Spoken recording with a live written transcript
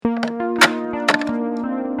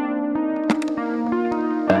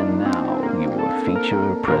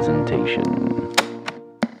feature presentation.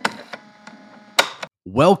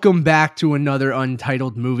 Welcome back to another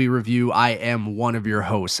Untitled Movie Review. I am one of your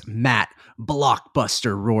hosts, Matt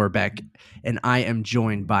Blockbuster Rohrbeck, and I am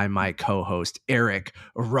joined by my co-host, Eric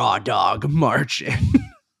Raw Dog Marchand.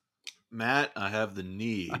 Matt, I have the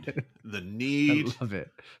need I love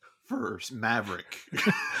it. for Maverick.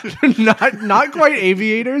 not quite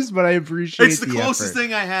aviators, but I appreciate It's the closest effort.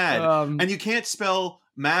 thing I had. And you can't spell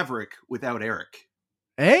Maverick without Eric.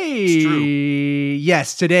 Hey, It's true.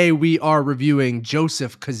 Yes, today we are reviewing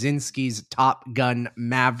Joseph Kosinski's Top Gun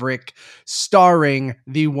Maverick, starring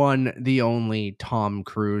the one, the only Tom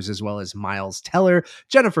Cruise, as well as Miles Teller,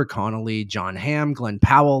 Jennifer Connelly, Jon Hamm, Glen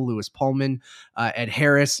Powell, Pullman, Ed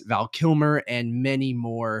Harris, Val Kilmer, and many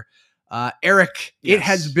more. Eric, Yes. It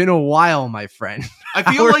has been a while, my friend. I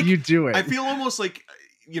feel How like are you doing? I feel almost like,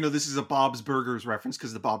 this is a Bob's Burgers reference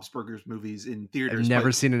because the Bob's Burgers movie's in theaters. I've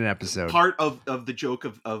never seen an episode. Part of the joke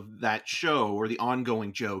of that show, or the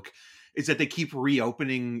ongoing joke, is that they keep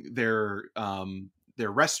reopening their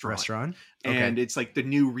restaurant. Okay. And it's like the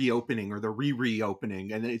new reopening or the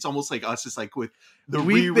reopening, and it's almost like us. It's like with the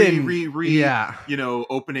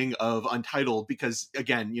opening of Untitled, because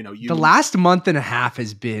again, the last month and a half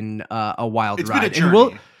has been a wild it's ride. been a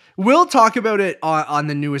journey. And we'll talk about it on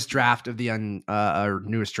the newest draft of the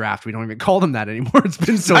newest draft. We don't even call them that anymore. It's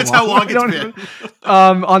been so That's long. how long it's been.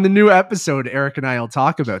 On the new episode, Eric and I will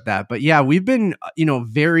talk about that. But yeah, we've been,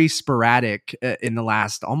 very sporadic in the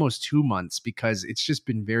last almost 2 months, because it's just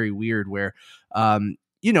been very weird where,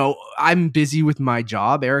 I'm busy with my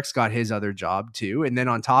job. Eric's got his other job too. And then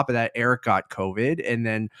on top of that, Eric got COVID. And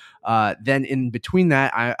then in between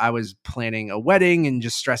that, I was planning a wedding and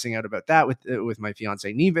just stressing out about that with my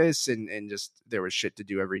fiance Nevis, and just there was shit to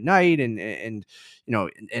do every night. And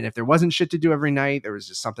if there wasn't shit to do every night, there was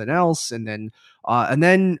just something else. And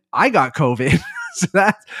then I got COVID.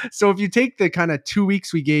 So if you take the kind of 2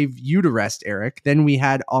 weeks we gave you to rest, Eric, then we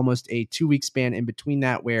had almost a 2-week span in between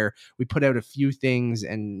that where we put out a few things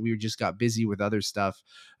and we just got busy with other stuff.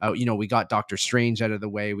 We got Doctor Strange out of the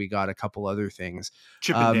way. We got a couple other things.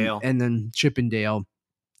 Chippendale. And then Chippendale.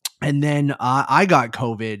 And then I got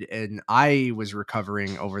COVID, and I was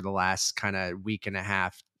recovering over the last kind of week and a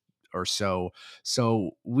half or so.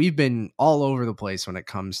 So we've been all over the place when it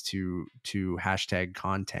comes to hashtag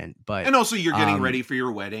content. And also you're getting ready for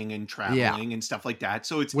your wedding and traveling and stuff like that.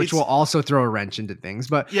 So which will also throw a wrench into things.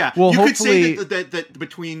 But yeah, well, you could say that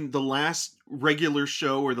between the last regular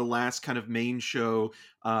show, or the last kind of main show,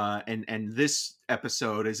 and this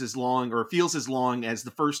episode is as long, or feels as long as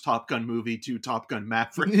the first Top Gun movie to Top Gun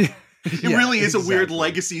Maverick. It really is a weird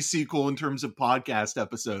legacy sequel in terms of podcast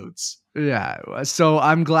episodes. Yeah. So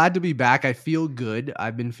I'm glad to be back. I feel good.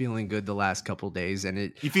 I've been feeling good the last couple of days,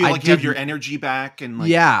 and you feel like you have your energy back, and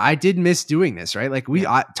I did miss doing this, right? Like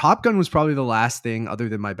Top Gun was probably the last thing other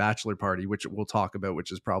than my bachelor party, which we'll talk about,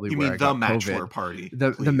 which is probably you where mean I got the COVID. bachelor party,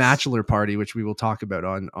 the bachelor party, which we will talk about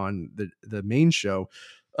on the main show.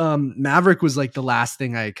 Maverick was like the last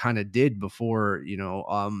thing I kind of did before,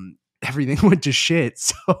 everything went to shit.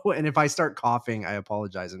 So, and if I start coughing, I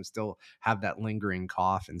apologize. I'm still have that lingering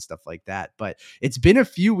cough and stuff like that. But it's been a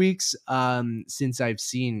few weeks since I've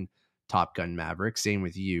seen Top Gun Maverick. Same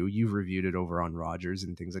with you. You've reviewed it over on Rogers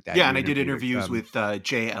and things like that. Yeah, and I did interviews with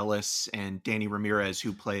Jay Ellis and Danny Ramirez,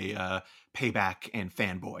 who play Payback and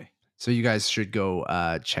Fanboy. So you guys should go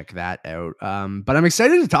check that out. But I'm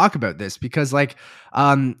excited to talk about this because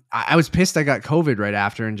I was pissed I got COVID right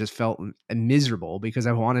after and just felt miserable because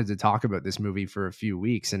I wanted to talk about this movie for a few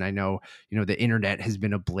weeks. And I know, the internet has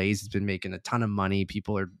been ablaze. It's been making a ton of money.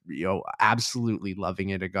 People are, absolutely loving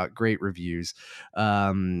it. It got great reviews.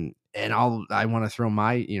 And I want to throw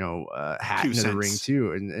my, hat into the ring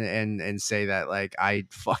too, and say that I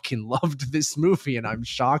fucking loved this movie, and I'm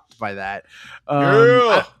shocked by that.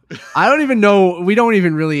 I don't even know. We don't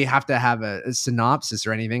even really have to have a synopsis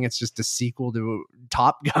or anything. It's just a sequel to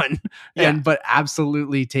Top Gun, but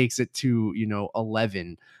absolutely takes it to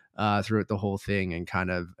 11 throughout the whole thing, and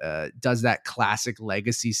kind of does that classic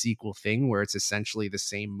legacy sequel thing where it's essentially the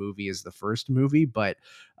same movie as the first movie, but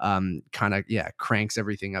kind of cranks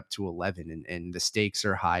everything up to 11, and the stakes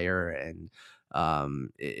are higher, and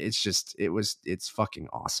it's fucking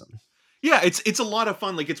awesome. Yeah, it's a lot of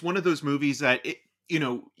fun. It's one of those movies that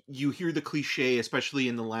you hear the cliche, especially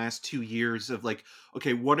in the last 2 years, of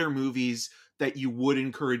okay, what are movies that you would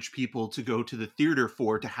encourage people to go to the theater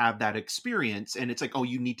for, to have that experience? And it's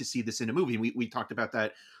you need to see this in a movie. And we talked about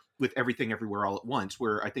that with Everything Everywhere All at Once,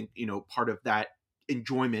 where I think, part of that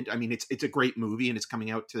enjoyment, I mean, it's a great movie, and it's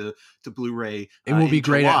coming out to Blu-ray. It will be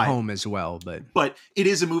great July. at home as well, but it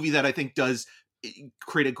is a movie that I think does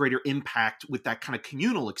create a greater impact with that kind of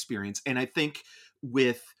communal experience. And I think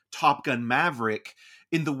with Top Gun Maverick,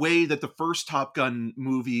 in the way that the first Top Gun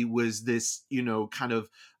movie was this, kind of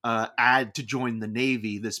ad to join the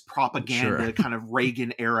Navy, this propaganda kind of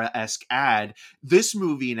Reagan era-esque ad, this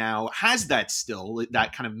movie now has that still,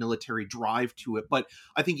 that kind of military drive to it. But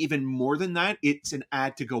I think even more than that, it's an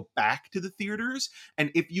ad to go back to the theaters.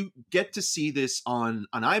 And if you get to see this on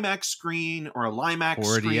an IMAX screen or a Limax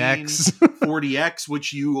 40X. screen, 40X,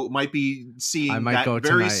 which you might be seeing that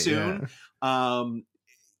very tonight, soon,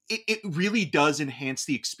 it really does enhance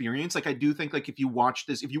the experience. Like, I do think, like, if you watch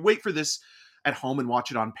this, if you wait for this at home and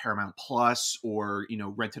watch it on Paramount Plus or,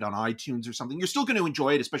 rent it on iTunes or something, you're still going to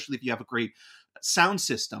enjoy it, especially if you have a great sound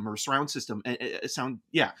system or surround system sound.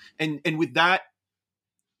 Yeah. And with that,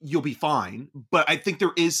 you'll be fine. But I think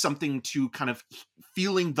there is something to kind of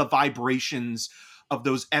feeling the vibrations of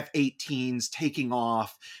those F-18s taking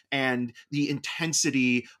off and the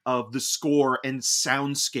intensity of the score and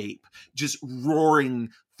soundscape just roaring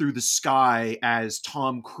through the sky as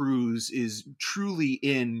Tom Cruise is truly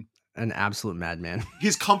in an absolute madman,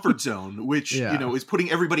 his comfort zone, which, is putting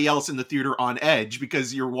everybody else in the theater on edge,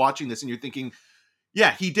 because you're watching this and you're thinking,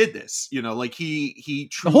 yeah, he did this, like he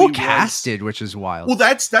truly, the whole cast did, which is wild. Well,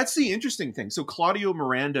 that's the interesting thing. So Claudio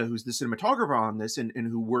Miranda, who's the cinematographer on this and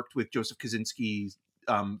who worked with Joseph Kosinski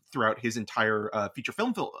throughout his entire feature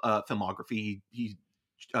film filmography, he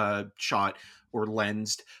shot or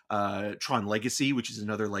lensed Tron Legacy, which is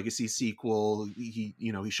another Legacy sequel. He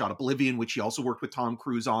shot Oblivion, which he also worked with Tom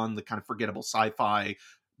Cruise on, the kind of forgettable sci-fi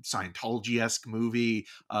Scientology-esque movie,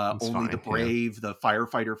 Only the Brave, the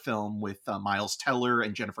firefighter film with Miles Teller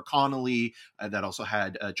and Jennifer Connelly, that also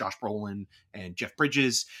had Josh Brolin and Jeff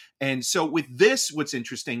Bridges. And so with this, what's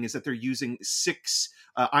interesting is that they're using IMAX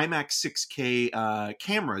 6K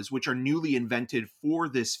cameras, which are newly invented for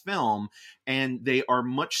this film, and they are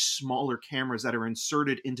much smaller cameras that are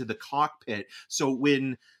inserted into the cockpit. So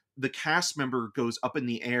when the cast member goes up in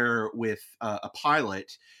the air with a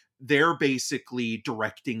pilot, they're basically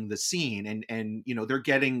directing the scene, and they're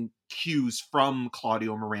getting cues from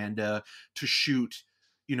Claudio Miranda to shoot,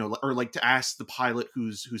 or like to ask the pilot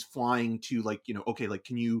who's flying to, like, okay, like,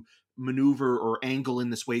 can you maneuver or angle in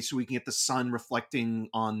this way so we can get the sun reflecting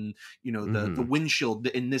on the windshield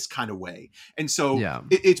in this kind of way. And so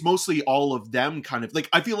it's mostly all of them kind of like,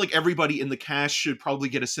 I feel like everybody in the cast should probably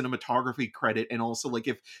get a cinematography credit, and also, like,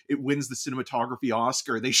 if it wins the cinematography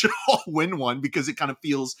Oscar, they should all win one, because it kind of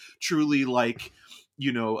feels truly like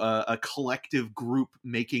a collective group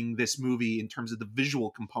making this movie in terms of the visual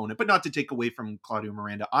component. But not to take away from Claudio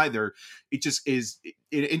Miranda either, it just is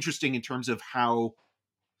interesting in terms of how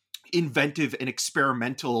inventive and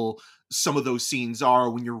experimental some of those scenes are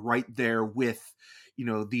when you're right there with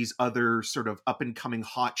these other sort of up and coming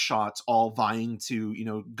hot shots all vying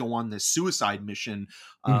to go on this suicide mission,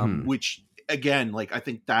 which again, like, I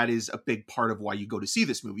think that is a big part of why you go to see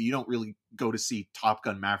this movie. You don't really go to see Top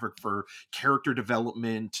Gun Maverick for character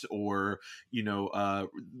development or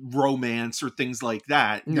romance or things like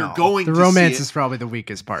that. No, you're going the to romance see is probably the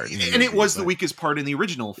weakest part, and it was the weakest part in the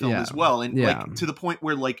original film as well. And like, to the point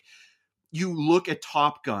where, like, you look at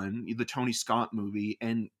Top Gun, the Tony Scott movie,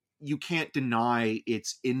 and you can't deny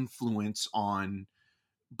its influence on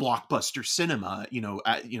blockbuster cinema,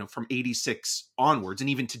 from 86 onwards. And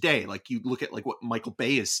even today, like, you look at, like, what Michael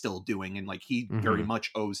Bay is still doing, and, like, he very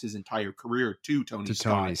much owes his entire career to Tony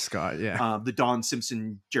Scott. The Don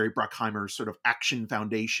Simpson, Jerry Bruckheimer sort of action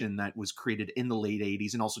foundation that was created in the late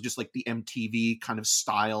 80s, and also just, like, the MTV kind of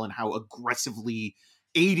style and how aggressively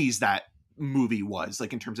 80s that movie was,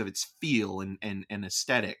 like, in terms of its feel and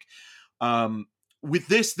aesthetic. With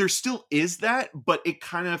this, there still is that, but it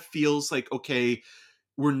kind of feels like, okay,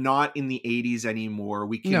 we're not in the 80s anymore.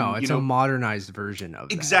 We can, it's a modernized version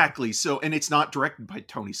of exactly. That. So, and it's not directed by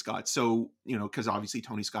Tony Scott. So, because obviously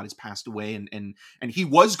Tony Scott has passed away, and he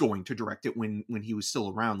was going to direct it when he was still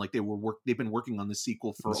around. Like, they've been working on the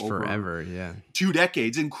sequel for over forever, 2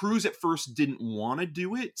 decades. And Cruise at first didn't want to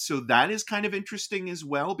do it. So that is kind of interesting as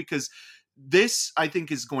well, because this, I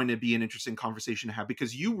think, is going to be an interesting conversation to have,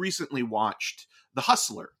 because you recently watched The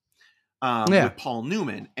Hustler. With Paul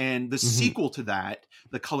Newman, and the sequel to that,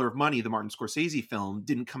 The Color of Money, the Martin Scorsese film,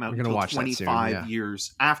 didn't come out until 25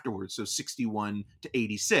 years afterwards, so 61 to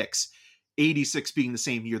 86. 86 being the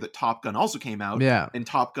same year that Top Gun also came out, and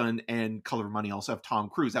Top Gun and Color of Money also have Tom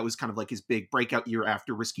Cruise. That was kind of like his big breakout year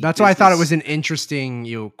after Risky That's Business. why I thought it was an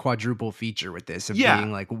interesting quadruple feature with this, of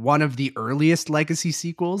being like one of the earliest legacy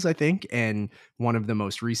sequels, I think, and one of the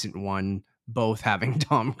most recent one, both having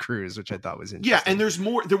Tom Cruise, which I thought was interesting. Yeah, and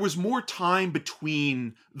there was more time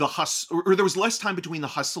between or there was less time between The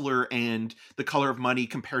Hustler and The Color of Money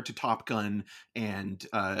compared to Top Gun and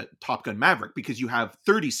Top Gun Maverick, because you have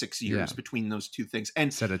 36 years between those two things. And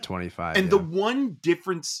instead of 25. And the one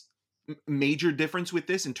major difference with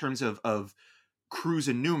this in terms of Cruise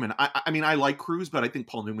and Newman, I mean, I like Cruise, but I think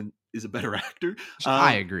Paul Newman is a better actor.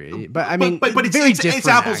 I agree, but I mean, but it's very different. It's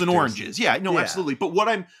apples actors. and oranges. Yeah, no, absolutely. But what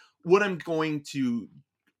I'm going to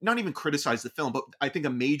not even criticize the film, but I think a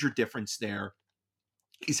major difference there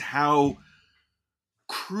is how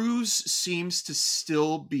Cruise seems to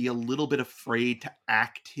still be a little bit afraid to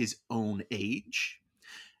act his own age.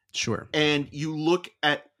 Sure. And you look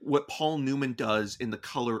at what Paul Newman does in The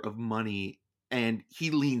Color of Money, and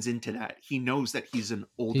he leans into that. He knows that he's an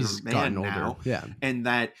older man now, and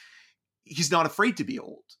that he's not afraid to be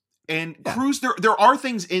old. And Cruise, there are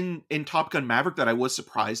things in Top Gun Maverick that I was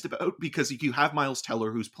surprised about, because if you have Miles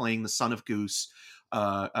Teller, who's playing the son of Goose,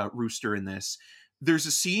 Rooster in this, there's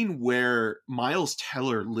a scene where Miles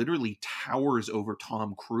Teller literally towers over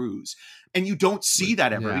Tom Cruise, and you don't see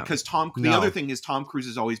that ever because the other thing is Tom Cruise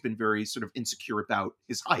has always been very sort of insecure about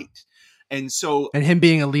his height. And him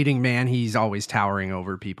being a leading man, he's always towering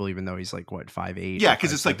over people, even though he's like, what, 5'8"? Yeah,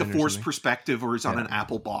 because it's like the forced perspective, or he's on an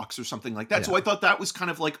apple box or something like that. So I thought that was kind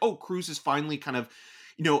of like, oh, Cruise is finally kind of,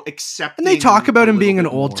 accepting. And they talk about him being an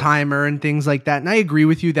old timer and things like that. And I agree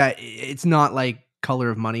with you that it's not like Color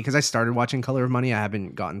of Money, because I started watching Color of Money. I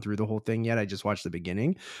haven't gotten through the whole thing yet. I just watched the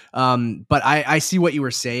beginning. But I see what you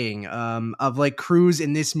were saying, of like Cruise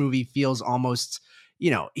in this movie feels almost,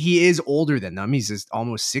 he is older than them. He's just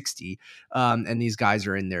almost 60. And these guys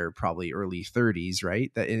are in their probably early 30s,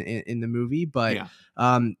 right? In the movie. But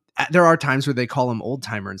there are times where they call him old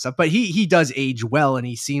timer and stuff, but he does age well, and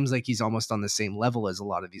he seems like he's almost on the same level as a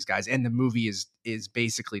lot of these guys. And the movie is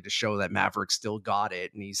basically to show that Maverick still got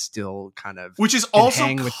it, and he's still kind of, which is also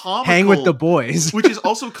hang with the boys, which is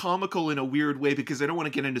also comical in a weird way, because I don't want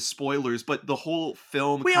to get into spoilers, but the whole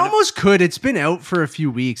film almost could. It's been out for a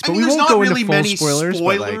few weeks, but we won't go into full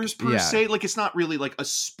spoilers per se. Like, it's not really like a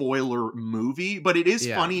spoiler movie, but it is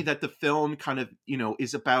funny that the film kind of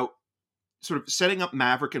is about sort of setting up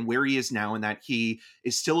Maverick and where he is now, and that he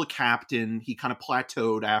is still a captain. He kind of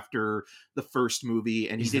plateaued after the first movie,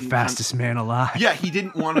 and he's the fastest man alive. Yeah, he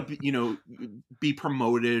didn't want to be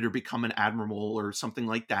promoted or become an admiral or something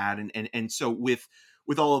like that. And so with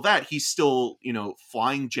all of that, he's still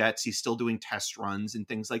flying jets. He's still doing test runs and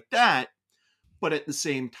things like that. But at the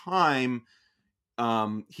same time,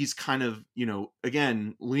 he's kind of,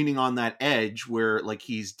 again, leaning on that edge where like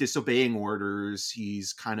he's disobeying orders.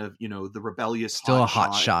 He's kind of, the rebellious, still a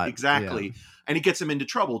hot shot. Exactly. Yeah. And it gets him into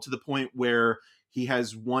trouble to the point where he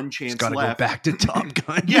has one chance left. Go back to Top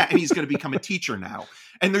Gun. Yeah. And he's going to become a teacher now.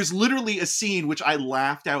 And there's literally a scene which I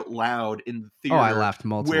laughed out loud in the theater. Oh, I laughed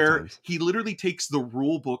multiple times. He literally takes the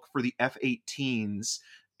rule book for the F-18s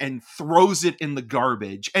and throws it in the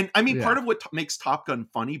garbage. And I mean, part of what makes Top Gun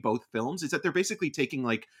funny, both films, is that they're basically taking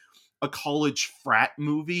like a college frat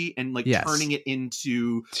movie and like turning it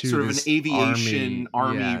into sort of an aviation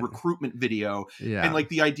army recruitment video. Yeah. And like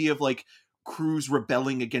the idea of like Cruise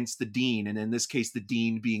rebelling against the Dean, and in this case, the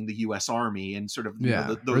Dean being the U.S. Army, and sort of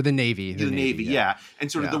or the Navy, the Navy,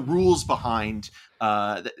 and sort of the rules behind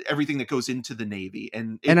everything that goes into the Navy,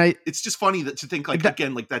 and it's just funny to think like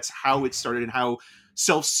again, like that's how it started and how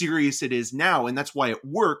self-serious it is now, and that's why it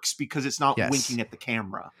works, because it's not winking at the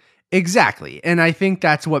camera. Exactly. And I think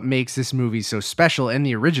that's what makes this movie so special, and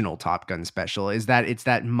the original Top Gun special, is that it's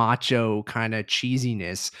that macho kind of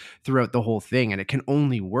cheesiness throughout the whole thing, and it can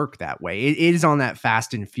only work that way. It is on that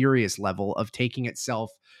Fast and Furious level of taking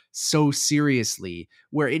itself so seriously,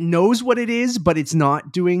 where it knows what it is, but it's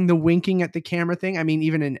not doing the winking at the camera thing. I mean,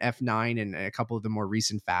 even in F9 and a couple of the more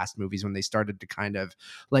recent Fast movies, when they started to kind of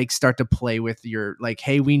like start to play with your like,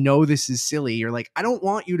 hey, we know this is silly. You're like, I don't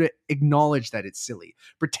want you to acknowledge that it's silly.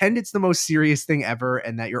 Pretend it's the most serious thing ever,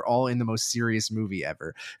 and that you're all in the most serious movie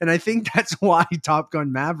ever. And I think that's why Top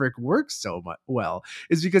Gun Maverick works so well,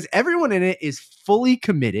 is because everyone in it is fully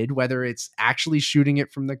committed, whether it's actually shooting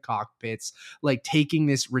it from the cockpits, like taking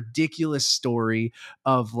this ridiculous story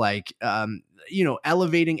of like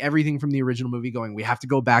elevating everything from the original movie, going, we have to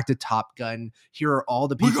go back to Top Gun. Here are all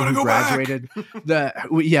the people who graduated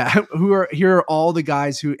here are all the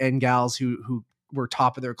guys and gals who were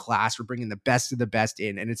top of their class. We're bringing the best of the best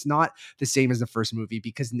in. And it's not the same as the first movie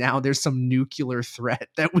because now there's some nuclear threat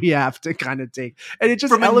that we have to kind of take. And it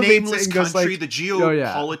just from a elevates nameless it and goes country, like, the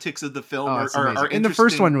geopolitics of the film are and interesting. the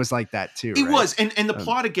first one was like that too. It right? was. And the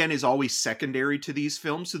plot again is always secondary to these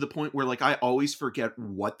films to the point where like I always forget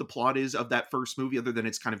what the plot is of that first movie other than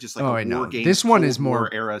it's kind of just like a war game. This one Cold is more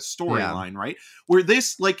War era storyline, right? Where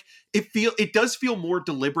this like it does feel more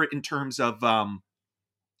deliberate in terms of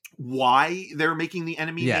why they're making the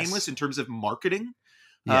enemy nameless in terms of marketing.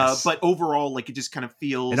 Yes. But overall, like it just kind of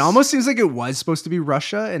feels. It almost seems like it was supposed to be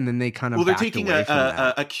Russia, and then they kind of they're taking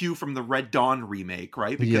a cue from the Red Dawn remake,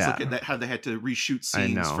 right? Because look at that, how they had to reshoot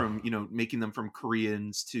scenes from making them from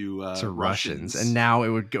Koreans to Russians, and now it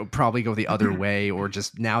would probably go the other way, or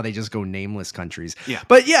just now they just go nameless countries. Yeah,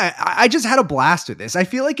 but yeah, I just had a blast with this. I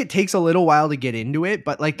feel like it takes a little while to get into it,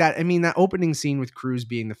 but like that, I mean, that opening scene with Cruise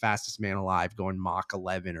being the fastest man alive, going Mach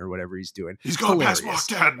 11 or whatever he's doing, he's going past Mach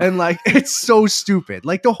 10, and like it's so stupid.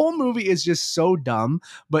 Like the whole movie is just so dumb,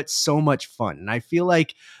 but so much fun. And I feel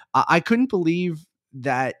like I couldn't believe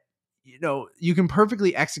that, you can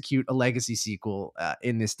perfectly execute a legacy sequel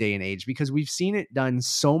in this day and age, because we've seen it done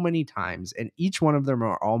so many times and each one of them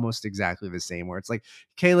are almost exactly the same, where it's like,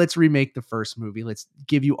 okay, let's remake the first movie. Let's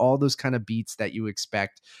give you all those kind of beats that you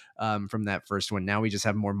expect from that first one. Now we just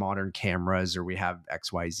have more modern cameras, or we have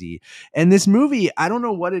XYZ. And this movie, I don't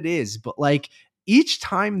know what it is, but like, each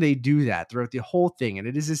time they do that throughout the whole thing, and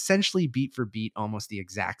it is essentially beat for beat, almost the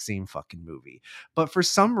exact same fucking movie. But for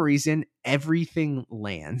some reason, everything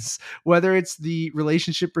lands, whether it's the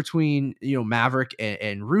relationship between, Maverick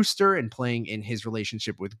and Rooster and playing in his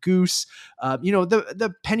relationship with Goose,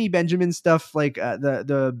 the Penny Benjamin stuff, like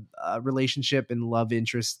the relationship and love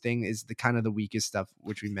interest thing is the kind of the weakest stuff,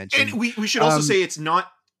 which we mentioned. And we should also say it's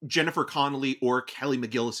not Jennifer Connelly or Kelly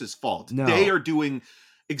McGillis's fault. No. They are doing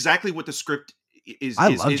exactly what the script is. I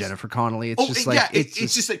love Jennifer Connelly. It's just like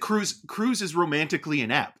it's just that Cruise is romantically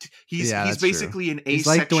inept. He's basically true. an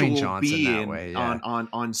asexual like being way,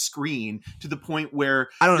 on screen, to the point where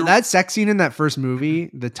I don't know, that sex scene in that first movie,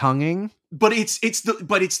 the tonguing. But it's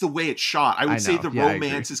the way it's shot. I would say the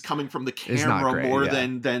romance is coming from the camera more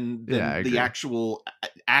than the actual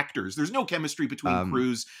actors. There's no chemistry between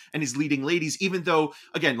Cruise and his leading ladies, even though,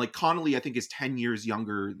 again, like Connelly, I think is 10 years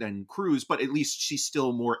younger than Cruise, but at least she's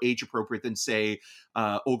still more age appropriate than, say,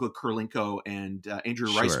 Olga Kurylenko and Andrew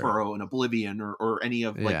Riceborough in Oblivion, or any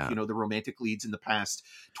of the romantic leads in the past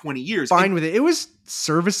 20 years. Fine with it. It was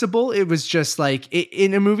serviceable. It was just like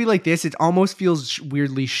in a movie like this, it almost feels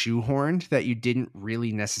weirdly shoehorned that you didn't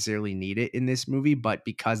really necessarily need it in this movie, but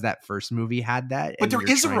because that first movie had that. But there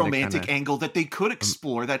is a romantic angle that they could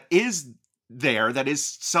explore that is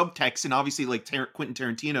subtext, and obviously like Quentin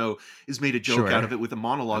Tarantino has made a joke out of it with a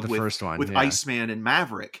monologue with Iceman and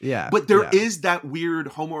Maverick. But there is that weird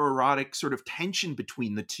homoerotic sort of tension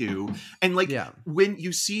between the two, and like when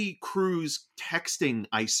you see Cruise texting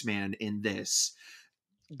Iceman in this,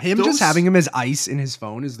 just having him as ice in his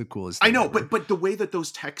phone is the coolest thing. I know, ever. but the way that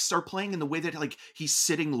those texts are playing, and the way that like he's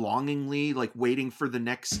sitting longingly, like waiting for the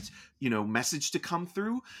next message to come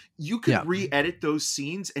through, you could re-edit those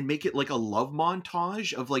scenes and make it like a love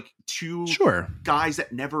montage of like two guys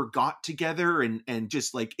that never got together, and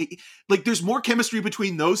just like like there's more chemistry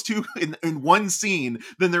between those two in one scene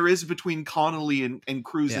than there is between Connelly and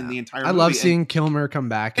Cruise in the entire movie. I love seeing Kilmer come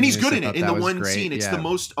back, and he's good in it. In the one scene, it's the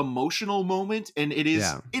most emotional moment, and it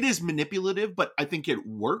is manipulative, but I think it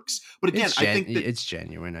works. But again, I think that it's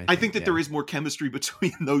genuine. I think that there is more chemistry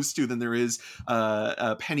between those two than there is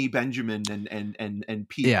Penny Benjamin and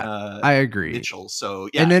Pete. I agree. Mitchell. So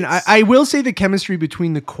and then I will say the chemistry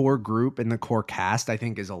between the core group and the core cast, I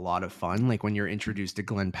think, is a lot of fun. Like when you're introduced to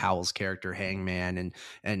Glen Powell's character Hangman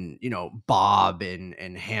and Bob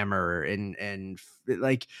and Hammer and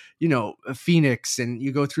like Phoenix, and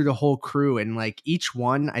you go through the whole crew, and like each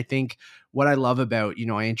one, I think what I love about,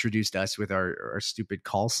 I introduced us with our stupid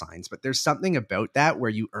call signs, but there's something about that where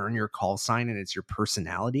you earn your call sign and it's your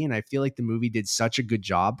personality. And I feel like the movie did such a good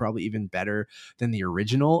job, probably even better than the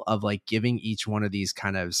original, of like giving each one of these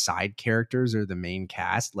kind of side characters or the main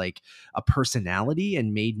cast like a personality,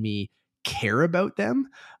 and made me care about them,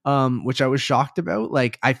 which I was shocked about.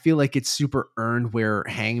 Like I feel like it's super earned where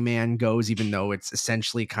Hangman goes, even though it's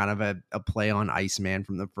essentially kind of a play on Iceman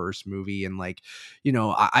from the first movie. And like,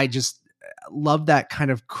 I just love that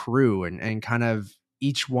kind of crew, and kind of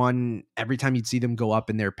each one, every time you'd see them go up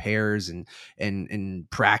in their pairs and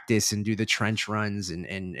practice and do the trench runs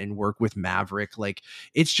and work with Maverick, like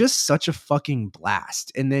it's just such a fucking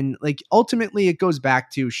blast. And then like ultimately it goes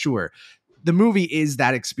back to, the movie is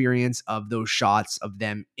that experience of those shots of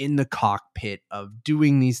them in the cockpit of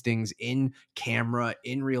doing these things in camera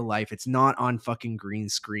in real life. It's not on fucking green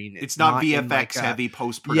screen. It's not in VFX heavy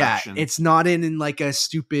post yeah, production. it's not in like a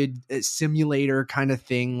stupid simulator kind of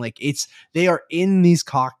thing. Like they are in these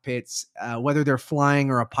cockpits, whether they're flying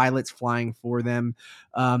or a pilot's flying for them.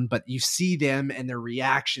 But you see them and their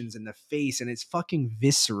reactions in the face, and it's fucking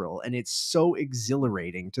visceral, and it's so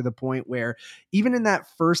exhilarating to the point where even in that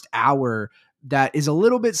first hour that is a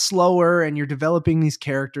little bit slower and you're developing these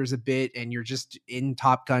characters a bit and you're just in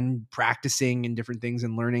Top Gun practicing and different things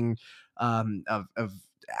and learning of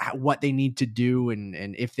what they need to do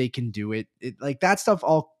and if they can do it, like that stuff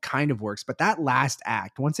all kind of works. But that last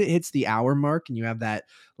act, once it hits the hour mark and you have that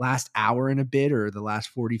last hour and a bit or the last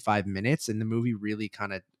 45 minutes, and the movie really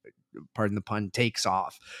kind of, pardon the pun, takes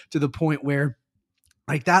off to the point where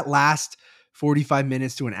like that last 45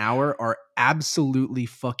 minutes to an hour are absolutely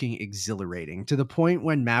fucking exhilarating, to the point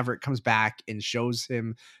when Maverick comes back and shows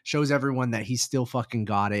everyone that he's still fucking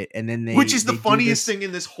got it. And then which is the funniest thing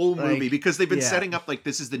in this whole movie, because they've been yeah. setting up like,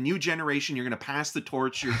 this is the new generation. You're going to pass the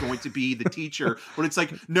torch. You're going to be the teacher. But it's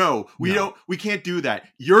like, no, we can't do that.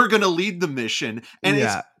 You're going to lead the mission. And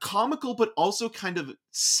it's comical, but also kind of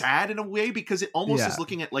sad in a way, because it almost is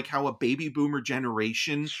looking at like how a baby boomer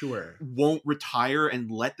generation won't retire and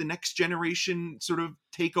let the next generation sort of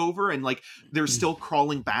take over, and like they're still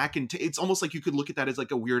crawling back, and it's almost like you could look at that as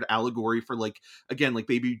like a weird allegory for like, again, like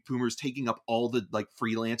baby boomers taking up all the like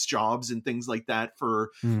freelance jobs and things like that for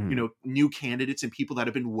you know, new candidates and people that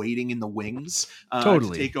have been waiting in the wings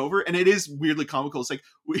to take over. And it is weirdly comical. It's like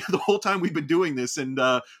the whole time we've been doing this, and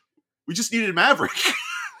we just needed Maverick.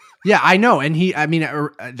 Yeah, I know. And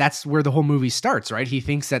that's where the whole movie starts, right? He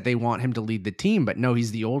thinks that they want him to lead the team, but no,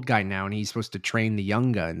 he's the old guy now and he's supposed to train the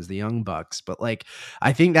young guns, the young bucks. But like,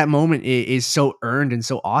 I think that moment is so earned and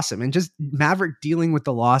so awesome. And just Maverick dealing with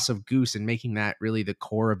the loss of Goose and making that really the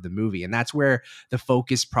core of the movie. And that's where the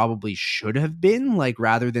focus probably should have been, like,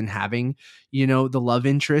 rather than having, you know, the love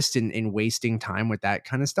interest and wasting time with that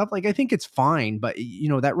kind of stuff. Like, I think it's fine, but you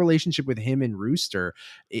know, that relationship with him and Rooster,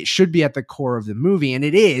 it should be at the core of the movie. And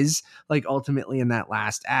it is, like, ultimately in that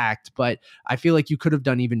last act, but I feel like you could have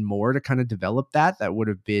done even more to kind of develop that would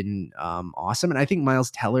have been awesome. And I think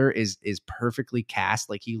Miles Teller is perfectly cast.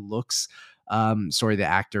 Like, he looks the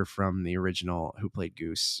actor from the original who played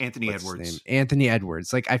Goose, Anthony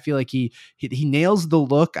Edwards. Like, I feel like he nails the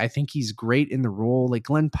look. I think he's great in the role. Like,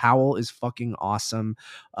 Glen Powell is fucking awesome.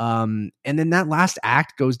 And then that last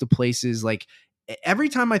act goes to places like, every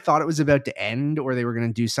time I thought it was about to end or they were going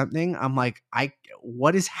to do something, I'm like,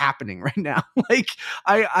 what is happening right now? Like,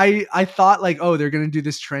 I thought like, oh, they're going to do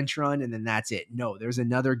this trench run and then that's it. No, there's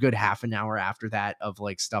another good half an hour after that of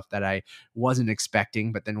like stuff that I wasn't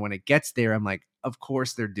expecting. But then when it gets there, I'm like, of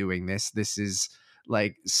course they're doing this. This is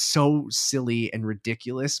like so silly and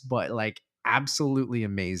ridiculous, but like absolutely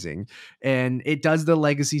amazing. And it does the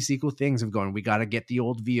legacy sequel things of going, we got to get the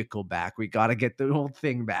old vehicle back, we got to get the old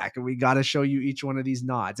thing back, and we got to show you each one of these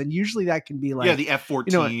nods. And usually that can be like, the F-14,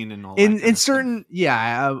 you know, and all that in certain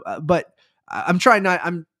but I'm trying not,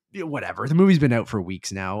 I'm whatever, the movie's been out for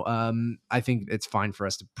weeks now. I think it's fine for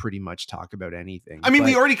us to pretty much talk about anything. I mean,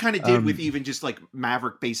 we already kind of did with even just like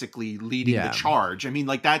Maverick basically leading the charge. I mean,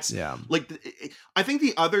 like, that's like, I think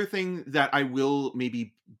the other thing that I will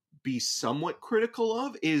maybe be somewhat critical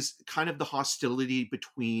of is kind of the hostility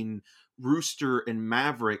between Rooster and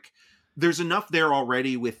Maverick. There's enough there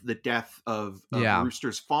already with the death of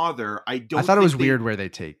Rooster's father. I thought it was weird where they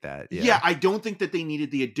take that. Yeah, I don't think that they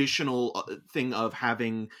needed the additional thing of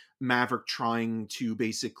having Maverick trying to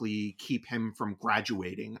basically keep him from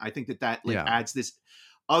graduating. I think that adds this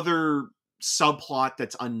other subplot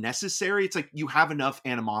that's unnecessary. It's like you have enough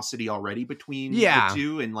animosity already between the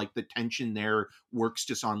two, and like the tension there works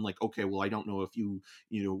just on like, okay, well, I don't know if you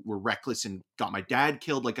know, were reckless and got my dad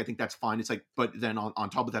killed. Like, I think that's fine. It's like, but then on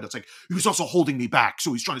top of that, it's like, he was also holding me back,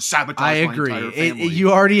 so he's trying to sabotage my entire family.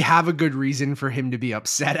 You already have a good reason for him to be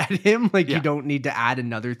upset at him. Like, you don't need to add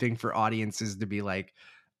another thing for audiences to be like,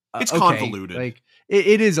 it's convoluted. Like,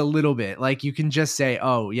 it is a little bit. Like, you can just say,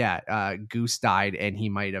 oh yeah, Goose died and he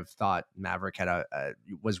might have thought Maverick had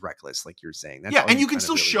was reckless, like you're saying. That's and you can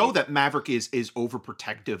still show that Maverick is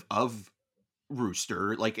overprotective of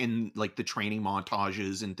Rooster, like in like the training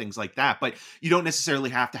montages and things like that. But you don't necessarily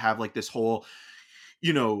have to have like this whole,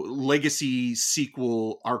 you know, legacy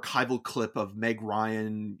sequel archival clip of Meg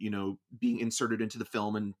Ryan, you know, being inserted into the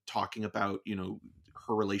film and talking about, you know,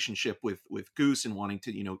 her relationship with Goose and wanting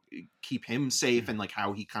to, you know, keep him safe, and like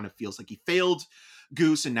how he kind of feels like he failed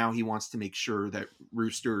Goose, and now he wants to make sure that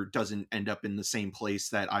Rooster doesn't end up in the same place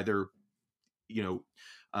that either, you know,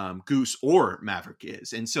 Goose or Maverick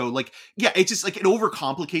is. And so like, yeah, it's just like it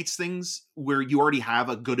overcomplicates things where you already have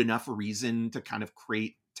a good enough reason to kind of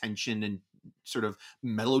create tension and sort of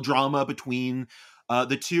melodrama between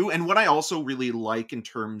the two. And what I also really like in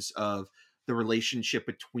terms of the relationship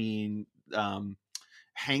between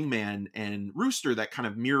Hangman and Rooster that kind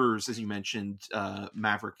of mirrors, as you mentioned,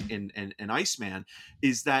 Maverick and Iceman,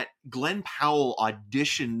 is that Glen Powell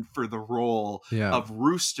auditioned for the role of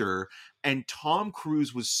Rooster, and Tom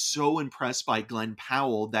Cruise was so impressed by Glen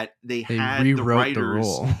Powell that they had the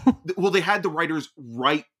writers they had the writers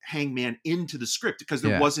write Hangman into the script because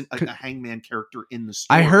there wasn't a Hangman character in the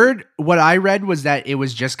story. I heard, what I read was that it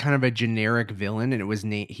was just kind of a generic villain, and it was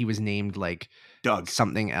he was named like Doug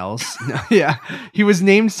something else. Yeah, he was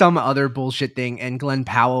named some other bullshit thing, and Glen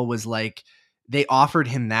Powell was like, they offered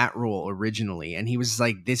him that role originally, and he was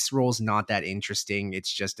like, this role's not that interesting.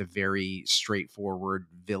 It's just a very straightforward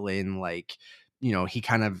villain. Like, you know, he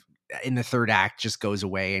kind of in the third act just goes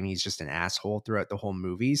away and he's just an asshole throughout the whole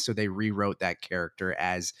movie. So they rewrote that character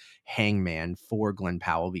as Hangman for Glen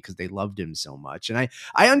Powell because they loved him so much. And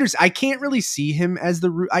I can't really see him as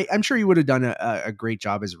the I'm sure he would have done a great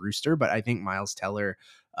job as Rooster, but I think Miles Teller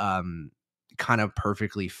kind of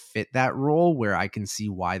perfectly fit that role, where I can see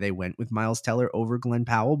why they went with Miles Teller over Glen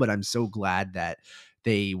Powell. But I'm so glad that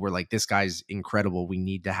they were like, this guy's incredible, we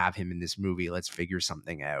need to have him in this movie, let's figure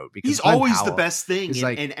something out, because he's Glen always Powell the best thing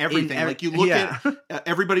in everything. Like you look at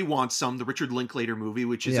Everybody Wants Some, the Richard Linklater movie,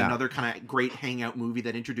 which is another kind of great hangout movie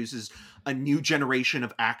that introduces a new generation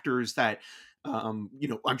of actors that you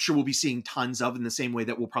know, I'm sure we'll be seeing tons of, in the same way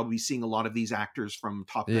that we'll probably be seeing a lot of these actors from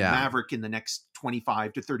Top Gun Maverick in the next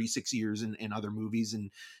 25 to 36 years in other movies, and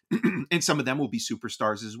and some of them will be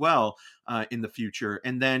superstars as well in the future.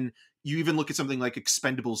 And then you even look at something like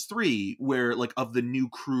Expendables 3, where like of the new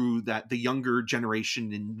crew, that the younger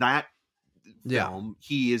generation in that film,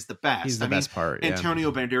 he is the best. He's the best part.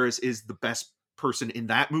 Antonio Banderas is the best person in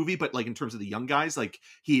that movie, but like in terms of the young guys, like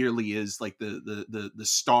he really is like the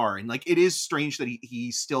star. And like it is strange that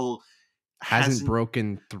he still hasn't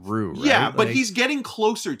broken through, right? Yeah, but he's getting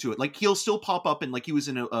closer to it. Like he'll still pop up, and like he was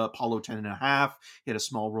in Apollo 10.5. He had a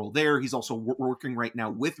small role there. He's also working right now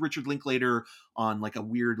with Richard Linklater on like a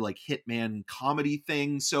weird like hitman comedy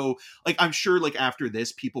thing. So like I'm sure like after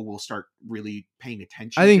this, people will start really paying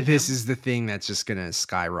attention. I think this is the thing that's just gonna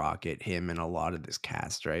skyrocket him and a lot of this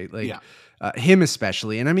cast, right? Like him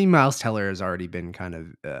especially. And I mean, Miles Teller has already been kind of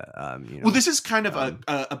you know, well, this is kind of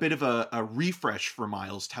a bit of a refresh for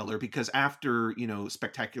Miles Teller, because after, you know,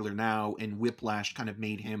 Spectacular Now and Whiplash kind of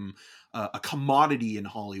made him a commodity in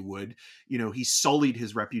Hollywood. You know, he sullied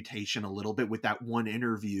his reputation a little bit with that one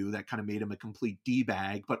interview that kind of made him a complete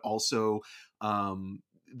D-bag, but also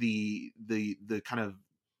the kind of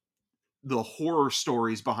the horror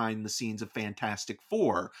stories behind the scenes of Fantastic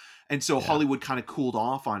Four. And so Hollywood kind of cooled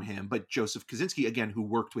off on him. But Joseph Kosinski, again, who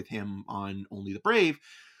worked with him on Only the Brave,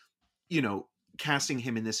 you know, casting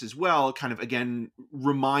him in this as well kind of again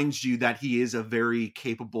reminds you that he is a very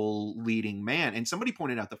capable leading man. And somebody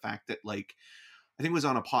pointed out the fact that, like, I think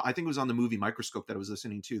it was on the movie Microscope that I was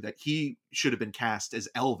listening to, that he should have been cast as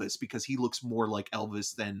Elvis because he looks more like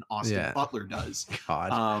Elvis than Austin Butler does.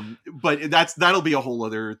 God. But that'll be a whole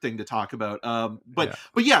other thing to talk about. But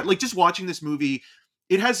yeah, like just watching this movie,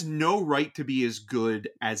 it has no right to be as good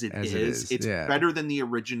as it is. It's better than the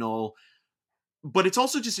original. But it's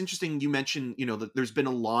also just interesting. You mentioned, you know, that there's been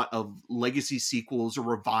a lot of legacy sequels or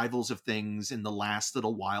revivals of things in the last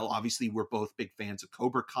little while. Obviously, we're both big fans of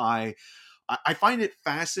Cobra Kai. I find it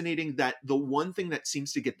fascinating that the one thing that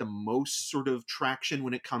seems to get the most sort of traction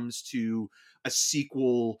when it comes to a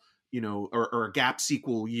sequel, you know, or a gap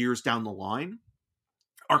sequel years down the line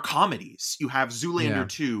are comedies. You have Zoolander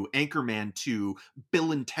 2, Anchorman 2,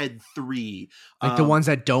 Bill and Ted 3. Like the ones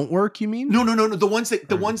that don't work, you mean? No. The ones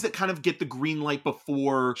that kind of get the green light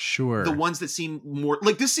before. Sure. The ones that seem more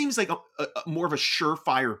like, this seems like a more of a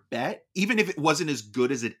surefire bet. Even if it wasn't as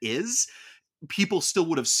good as it is, people still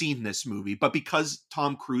would have seen this movie. But because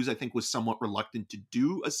Tom Cruise, I think, was somewhat reluctant to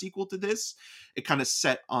do a sequel to this, it kind of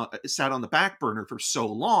sat on the back burner for so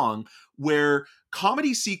long, where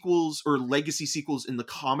comedy sequels or legacy sequels in the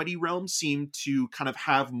comedy realm seem to kind of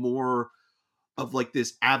have more of like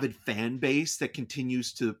this avid fan base that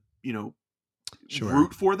continues to, you know,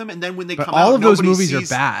 root for them. And then when they come out, all of those movies are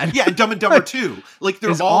bad. Yeah, and Dumb and Dumber 2. Like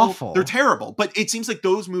they're all awful. They're terrible. But it seems like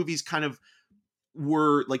those movies kind of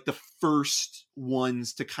were like the first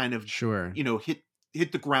ones to kind of, you know, hit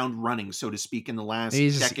hit the ground running, so to speak, in the last Maybe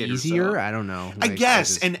it's just decade easier. or so. I don't know. I Like,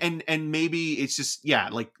 guess, just... and maybe it's just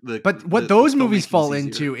like But what the those movies fall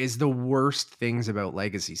filmmaking's easier. into is the worst things about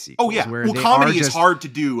legacy Oh sequels, yeah, where well, they comedy are is just hard to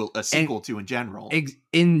do a sequel to in general.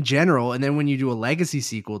 in general. And then when you do a legacy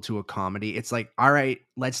sequel to a comedy, it's like, all right,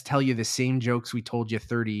 let's tell you the same jokes we told you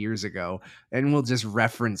 30 years ago, and we'll just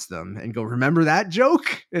reference them and go, remember that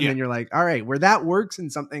joke? And then you're like, all right, where that works in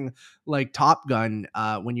something like Top Gun,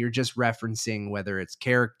 when you're just referencing whether it's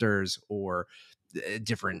characters or a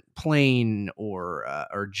different plane or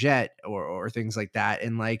jet or things like that,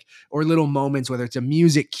 and like, or little moments, whether it's a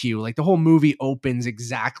music cue, like the whole movie opens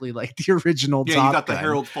exactly like the original Top you got Gun. the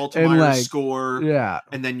Harold Faltermeyer score, yeah,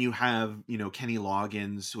 and then you have Kenny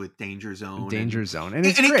Loggins with Danger Zone, and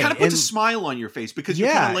it's great. It kind of puts a smile on your face, because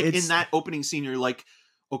you're kind of like, in that opening scene, you're like,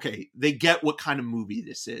 okay, they get what kind of movie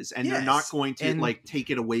this is, and they're not going to like take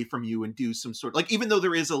it away from you and do some sort, like, even though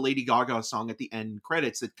there is a Lady Gaga song at the end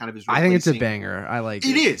credits that kind of is replacing, I think it's a banger. I like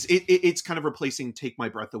it. It is. It's kind of replacing Take My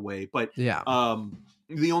Breath Away, but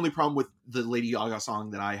the only problem with the Lady Gaga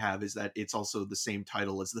song that I have is that it's also the same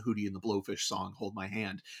title as the Hootie and the Blowfish song, Hold My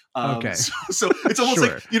Hand. Okay. So it's almost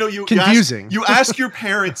like, you confusing. You ask your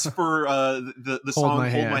parents for the song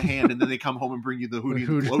Hold My Hand, and then they come home and bring you the Hootie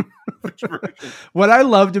and the Blowfish version. What I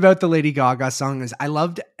loved about the Lady Gaga song is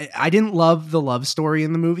I didn't love the love story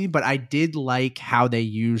in the movie, but I did like how they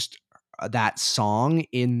used that song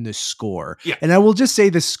in the score. Yeah. And I will just say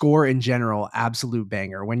the score in general, absolute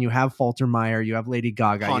banger. When you have Faltermeyer, you have Lady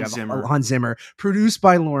Gaga, Hans you have Zimmer. Hans Zimmer, produced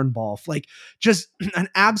by Lorne Balfe, like just an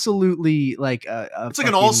absolutely like it's like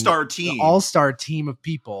an all-star team of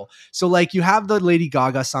people. So like you have the Lady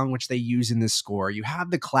Gaga song, which they use in the score. You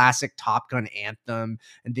have the classic Top Gun anthem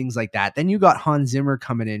and things like that. Then you got Hans Zimmer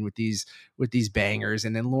coming in with these bangers,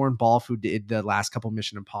 and then Lorne Balfe, who did the last couple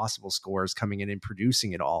Mission Impossible scores, coming in and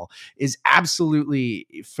producing it all, is absolutely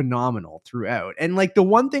phenomenal throughout. And like the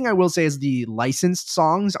one thing I will say is the licensed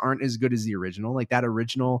songs aren't as good as the original. Like that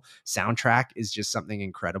original soundtrack is just something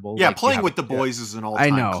incredible. Yeah, like, Playing with the Boys is an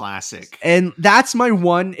all-time classic. And that's my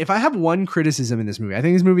one, if I have one criticism in this movie, I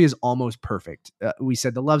think this movie is almost perfect. We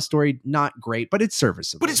said the love story, not great, but it's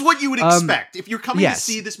serviceable. But it's what you would expect. If you're coming to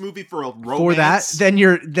see this movie for a romance, for that,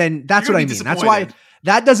 then that's what I mean. That's why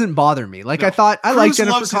that doesn't bother me. Like, I thought I like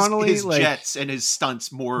Jennifer Connelly, his jets and his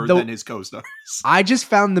stunts more than his co-stars. I just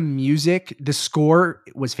found the music, the score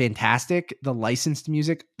was fantastic. The licensed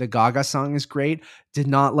music, the Gaga song is great. Did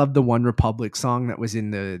not love the One Republic song that was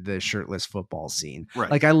in the shirtless football scene. Right.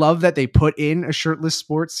 Like, I love that they put in a shirtless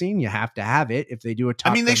sports scene. You have to have it if they do a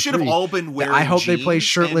Top Gun. They should have all been wearing. I hope they play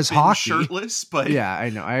shirtless hockey. Shirtless, but yeah, I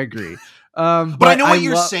know, I agree. But I know what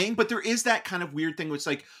you're saying. But there is that kind of weird thing where it's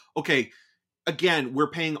like, okay, again,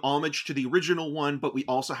 we're paying homage to the original one, but we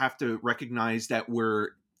also have to recognize that we're,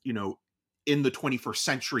 in the 21st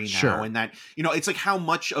century now. Sure. And that, it's like, how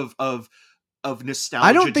much of nostalgia.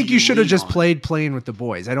 I don't think you should have just played Playing with the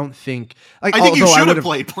Boys. I don't think, like, I think you should have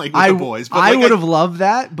played Playing with the Boys. But I would have loved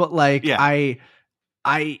that, but like, I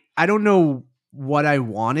don't know what I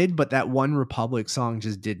wanted, but that One Republic song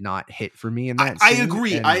just did not hit for me in that I scene.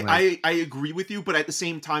 agree. And I agree with you, but at the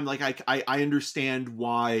same time, like, I understand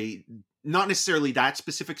why, not necessarily that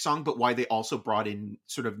specific song, but why they also brought in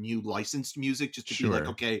sort of new licensed music, just to be like,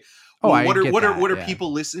 okay, well, what are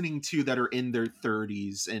people listening to that are in their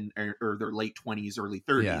 30s and or their late 20s, early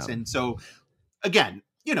 30s? And so again,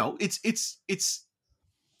 it's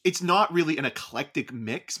not really an eclectic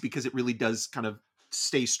mix, because it really does kind of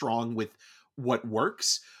stay strong with what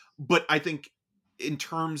works. But I think in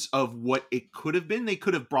terms of what it could have been, they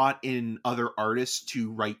could have brought in other artists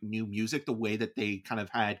to write new music, the way that they kind of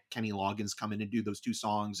had Kenny Loggins come in and do those two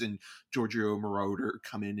songs, and Giorgio Moroder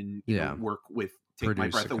come in and work with Take My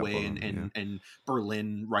Breath Away and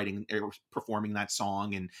Berlin writing or performing that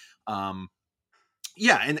song. And and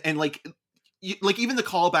like even the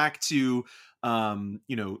callback to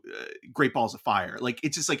Great Balls of Fire, like,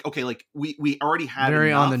 it's just like, okay, like we already had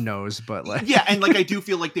very enough. on the nose, but like, yeah. And like, I do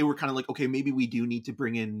feel like they were kind of like, okay, maybe we do need to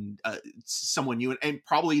bring in someone new, and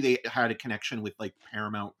probably they had a connection with like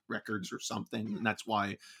Paramount Records or something, and that's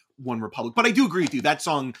why One Republic. But I do agree with you, that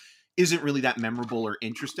song isn't really that memorable or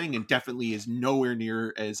interesting, and definitely is nowhere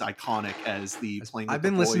near as iconic as the Playing with I've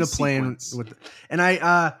been the listening Boys to Playing sequence. with, and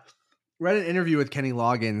I read an interview with Kenny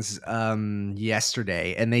Loggins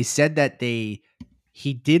yesterday, and they said that he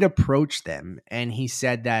did approach them, and he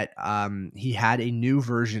said that he had a new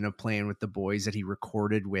version of Playing with the Boys that he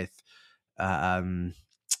recorded with a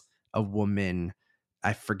woman.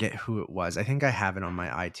 I forget who it was. I think I have it on my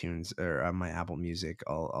iTunes or on my Apple Music.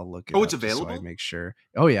 I'll look it Oh, up it's just so I available? make sure.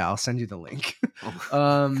 Oh yeah, I'll send you the link.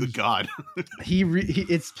 Oh, good God.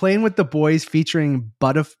 It's Playing with the Boys featuring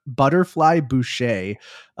Butterfly Boucher,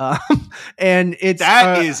 um, and it's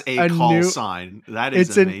That is a a call new. sign. That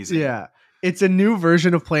is amazing. It's a new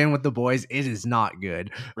version of Playing with the Boys. It is not good.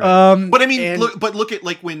 Right. But I mean, And look at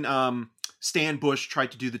like when Stan Bush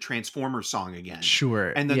tried to do the Transformers song again. sure,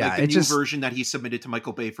 And then yeah, like the it new just version that he submitted to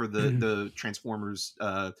Michael Bay for the Transformers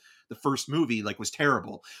the first movie like was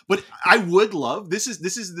terrible. But I would love this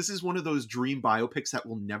is one of those dream biopics that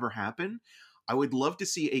will never happen. I would love to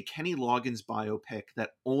see a Kenny Loggins biopic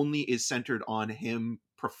that only is centered on him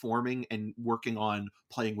performing and working on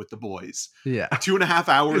Playing with the Boys. yeah. 2.5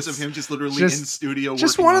 hours of It's him just literally just- in studio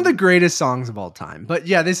Just working one of on the greatest songs of all time. But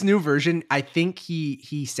yeah, this new version, I think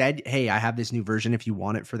he said, "Hey, I have this new version if you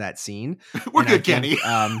want it for that scene." We're And good, I think,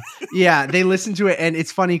 Kenny. yeah, they listened to it, and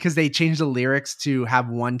it's funny because they changed the lyrics to have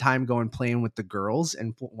one time going Playing with the girls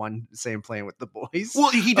and one saying Playing with the boys.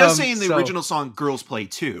 Well, he does say in the so- original song "Girls Play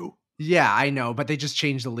Too." Yeah, I know, but they just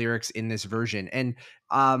changed the lyrics in this version. And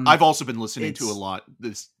I've also been listening to a it's- lot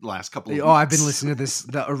this last couple of weeks. Oh, I've been listening to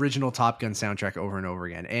the original Top Gun soundtrack over and over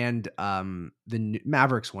again, and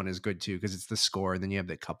Mavericks one is good too because it's the score. And then you have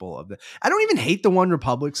the couple of the. I don't even hate the One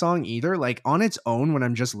Republic song either. Like on its own, when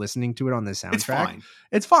I'm just listening to it on the soundtrack,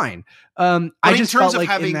 it's fine. But I in just terms felt of like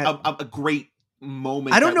having in that, a great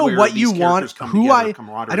moment, I don't know where what these you want. characters come Who together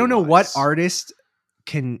I don't know what camaraderie-wise. artist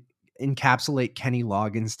can encapsulate Kenny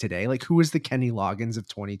Loggins today. Like who is the Kenny Loggins of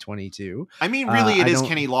 2022? I mean, really, it I is don't-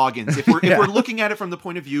 Kenny Loggins. If we're Yeah. looking at it from the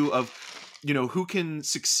point of view of, who can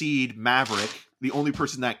succeed Maverick, the only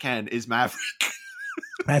person that can is Maverick.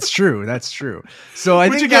 That's true. That's true. So I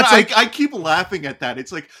Which think again, that's like, I keep laughing at that.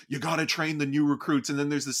 It's like, you got to train the new recruits. And then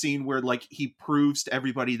there's the scene where like he proves to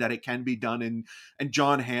everybody that it can be done. And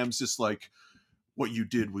Jon Hamm's just like, what you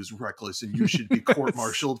did was reckless and you should be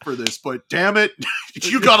court-martialed for this, but damn it,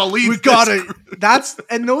 you gotta leave. we gotta. That's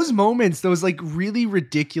and those moments, those like really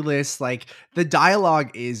ridiculous, like the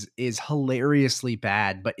dialogue is hilariously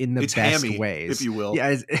bad, but in the It's best hammy, ways, if you will.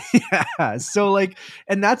 Yeah, yeah. So like,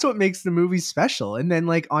 and that's what makes the movie special. And then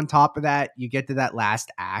like on top of that, you get to that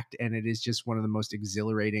last act, and it is just one of the most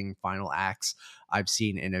exhilarating final acts I've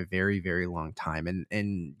seen in a very, very long time.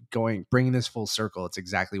 And bringing this full circle, it's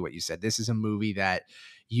exactly what you said. This is a movie that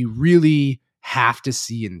you really have to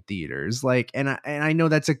see in theaters. Like, and I know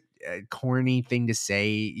that's a corny thing to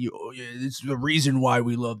say. It's the reason why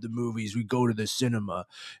we love the movies. We go to the cinema.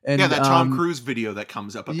 And Yeah, that Tom Cruise video that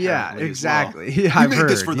comes up. Yeah, Apparently exactly. As well. Yeah, I've made heard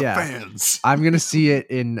this for the yeah. fans. I'm gonna see it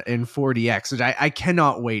in 4DX, which I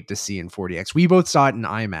cannot wait to see in 4DX. We both saw it in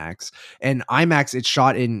IMAX, and IMAX. It's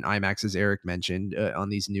shot in IMAX, as Eric mentioned, on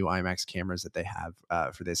these new IMAX cameras that they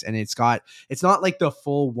have for this, and it's not like the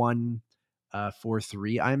full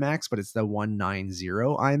 1.43 IMAX, but it's the 190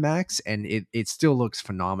 IMAX, and it still looks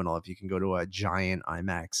phenomenal if you can go to a giant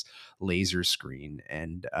IMAX laser screen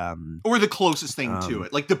and or the closest thing to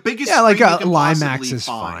it, like the biggest. Yeah, like screen a you can Limax possibly is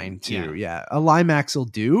fine find. too. Yeah, a Limax will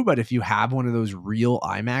do, but if you have one of those real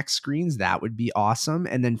IMAX screens, that would be awesome.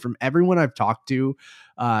 And then from everyone I've talked to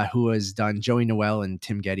who has done, Joey Noel and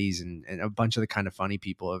Tim Geddes and a bunch of the kind of funny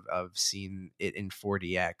people have seen it in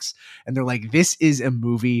 4DX, and they're like, this is a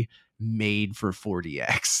movie made for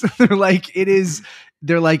 4DX. They're like, it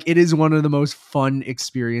is one of the most fun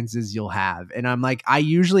experiences you'll have. And I'm like,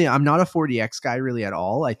 I'm not a 4DX guy really at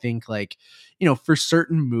all. I think like, for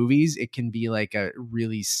certain movies, it can be like a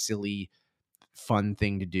really silly, fun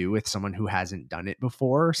thing to do with someone who hasn't done it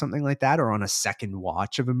before or something like that, or on a second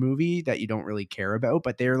watch of a movie that you don't really care about.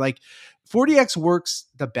 But they're like, 4DX works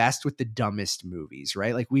the best with the dumbest movies,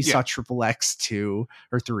 right? Like we saw Triple X 2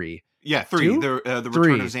 or 3. Yeah, 3. The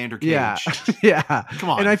Return of Xander Cage. Yeah, yeah. Come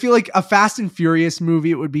on. And I feel like a Fast and Furious movie,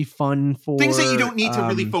 it would be fun for things that you don't need to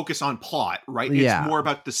really focus on plot, right? Yeah. It's more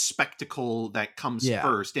about the spectacle that comes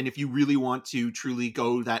first. And if you really want to truly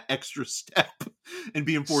go that extra step and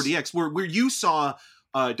be in 4DX, where you saw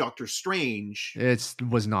Doctor Strange, it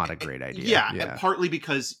was not a great idea. Yeah, partly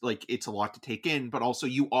because like it's a lot to take in, but also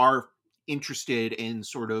you are interested in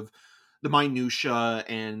sort of the minutia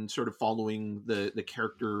and sort of following the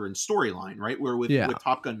character and storyline, right? Where with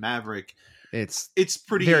Top Gun Maverick, it's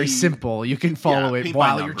pretty very simple. You can follow it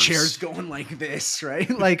while your numbers. chair's going like this, right?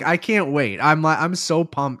 Like I can't wait. I'm so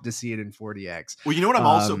pumped to see it in 4DX. Well, you know what I'm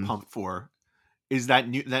also pumped for is that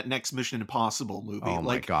next Mission Impossible movie. Oh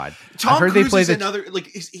my god! Tom Cruise is another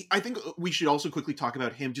like. I think we should also quickly talk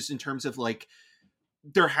about him just in terms of like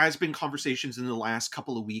there has been conversations in the last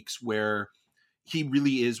couple of weeks where he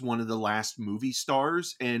really is one of the last movie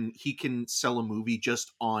stars and he can sell a movie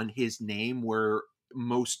just on his name, where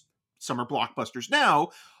most summer blockbusters now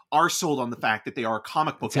are sold on the fact that they are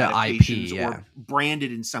comic book It's a adaptations IP, yeah. or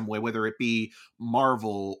branded in some way, whether it be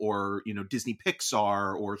Marvel or, you know, Disney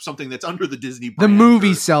Pixar or something that's under the Disney The brand.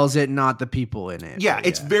 movie sells it, not the people in it. Yeah,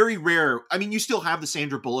 it's very rare. I mean, you still have the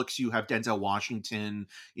Sandra Bullocks, you have Denzel Washington,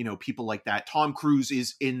 you know, people like that. Tom Cruise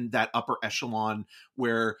is in that upper echelon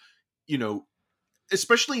where, you know,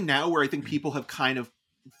 especially now where I think people have kind of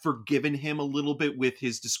forgiven him a little bit with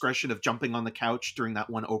his discretion of jumping on the couch during that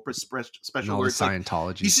one Oprah special all where the it's like,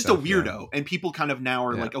 Scientology he's just stuff, a weirdo. And people kind of now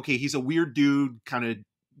are like, okay, he's a weird dude kind of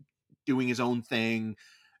doing his own thing,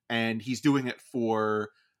 and he's doing it for,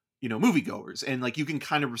 you know, moviegoers. And like, you can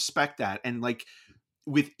kind of respect that. And like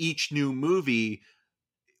with each new movie,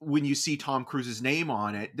 when you see Tom Cruise's name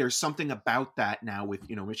on it, there's something about that now with,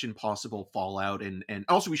 you know, Mission Impossible, Fallout, and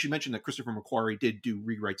also we should mention that Christopher McQuarrie did do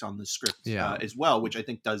rewrites on the script as well, which I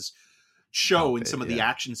think does show in some of the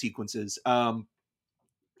action sequences.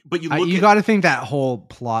 But you got to think that whole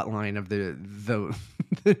plot line of the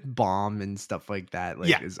the bomb and stuff like that,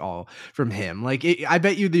 like, is all from him. Like, I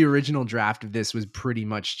bet you the original draft of this was pretty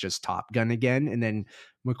much just Top Gun again, and then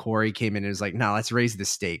McQuarrie came in and was like, "No, let's raise the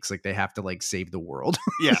stakes. Like, they have to like save the world."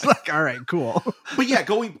 Yeah, it's like, all right, cool. But yeah,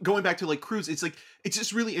 going back to like Cruise, it's like, it's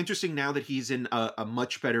just really interesting now that he's in a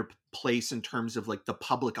much better place in terms of like the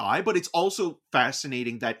public eye. But it's also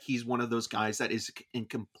fascinating that he's one of those guys that is in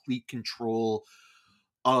complete control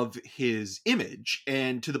of his image,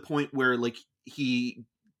 and to the point where like he,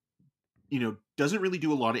 you know, doesn't really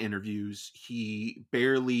do a lot of interviews. He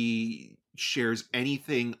barely shares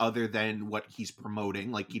anything other than what he's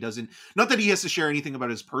promoting. Like, he doesn't, not that he has to share anything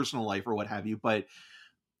about his personal life or what have you, but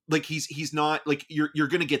like he's not like, you're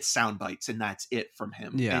gonna get sound bites and that's it from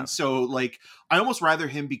him. And so like, I almost rather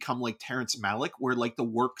him become like Terrence Malick, where like the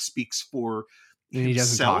work speaks for and he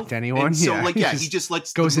doesn't himself. talk to anyone. And so like, he just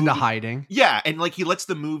lets goes into hiding. Yeah. And like, he lets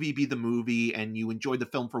the movie be the movie, and you enjoy the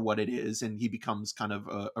film for what it is. And he becomes kind of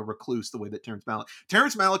a recluse, the way that Terrence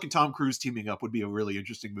Malick and Tom Cruise teaming up would be a really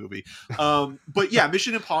interesting movie. But yeah,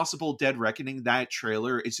 Mission Impossible Dead Reckoning, that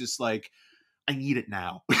trailer is just like, I need it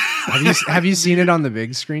now. Have you seen it on the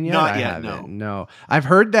big screen yet? Not yet. No. I've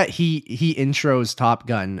heard that he intros Top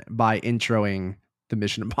Gun by introing the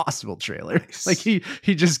Mission Impossible trailer. Nice. Like he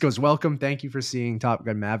just goes, "Welcome, thank you for seeing Top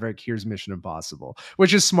Gun Maverick. Here's Mission Impossible,"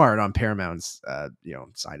 which is smart on Paramount's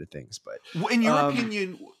side of things. But in your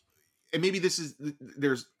opinion, and maybe this is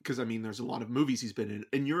because I mean there's a lot of movies he's been in.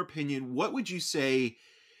 In your opinion, what would you say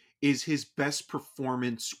is his best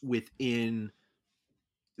performance within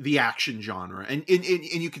the action genre? And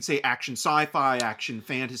you could say action sci-fi, action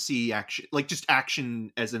fantasy, action, like just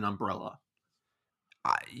action as an umbrella.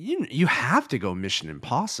 You have to go Mission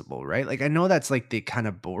Impossible, right? Like, I know that's like the kind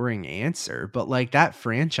of boring answer, but like that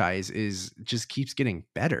franchise just keeps getting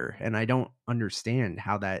better, and I don't understand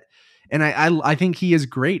how that. And I think he is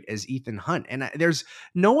great as Ethan Hunt, and there's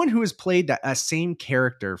no one who has played that same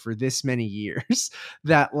character for this many years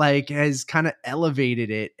that like has kind of elevated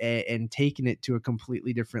it and taken it to a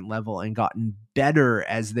completely different level and gotten better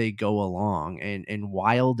as they go along, and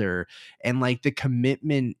wilder, and like the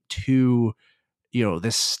commitment to, you know,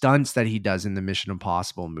 the stunts that he does in the Mission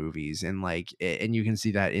Impossible movies. And like, and you can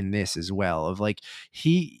see that in this as well, of like,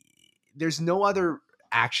 there's no other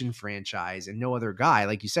action franchise and no other guy,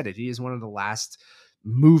 like you said it, he is one of the last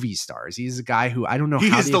movie stars. He's a guy who, I don't know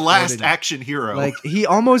how he's the last action hero. Like, he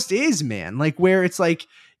almost is, man. Like, where it's like,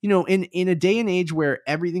 you know, in a day and age where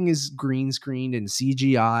everything is green screened and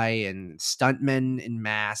CGI and stuntmen in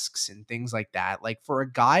masks and things like that, like for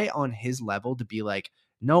a guy on his level to be like,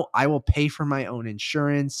 no, I will pay for my own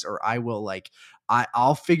insurance, or I will like,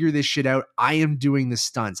 I'll figure this shit out. I am doing the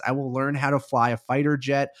stunts. I will learn how to fly a fighter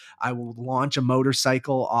jet. I will launch a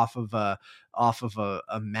motorcycle off of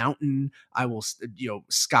a mountain. I will, you know,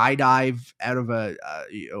 skydive out of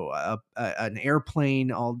an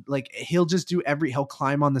airplane. He'll just do he'll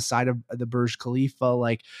climb on the side of the Burj Khalifa.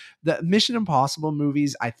 Like, the Mission Impossible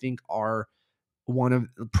movies, I think, are one of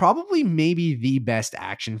probably maybe the best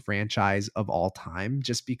action franchise of all time,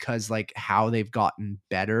 just because like how they've gotten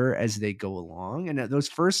better as they go along. And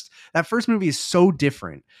that first movie is so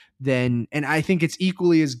different than, and I think it's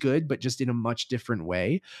equally as good, but just in a much different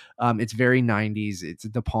way. It's very 90s. It's a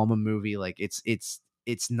De Palma movie. Like it's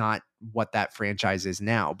not what that franchise is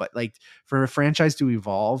now, but like for a franchise to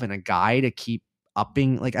evolve and a guy to keep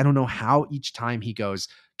upping, like, I don't know how each time he goes,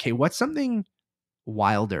 okay, what's something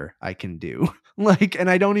wilder I can do? Like, and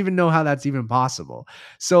I don't even know how that's even possible.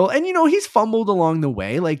 So, and you know, he's fumbled along the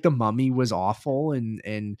way. Like, The Mummy was awful, and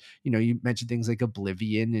you know, you mentioned things like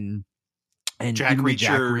Oblivion and Jack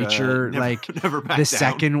Reacher, like never the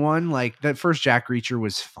second one, like that first Jack Reacher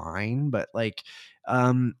was fine, but like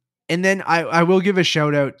And then I will give a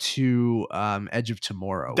shout out to Edge of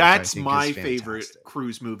Tomorrow. That's which I think my is favorite fantastic.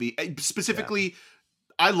 Cruise movie. Specifically,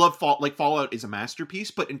 I love Fallout is a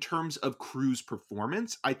masterpiece, but in terms of Cruise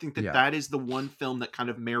performance, I think that is the one film that kind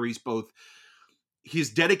of marries both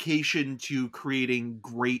his dedication to creating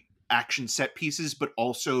great action set pieces, but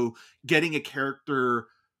also getting a character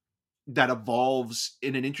that evolves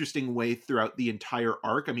in an interesting way throughout the entire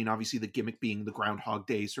arc. I mean, obviously the gimmick being the Groundhog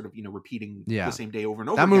Day, sort of, repeating the same day over and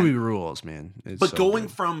over that again. movie rules, man. It's but so going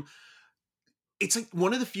good. from, it's like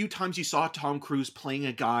one of the few times you saw Tom Cruise playing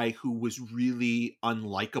a guy who was really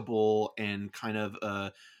unlikable and kind of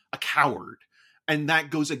a coward. And that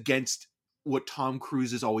goes against what Tom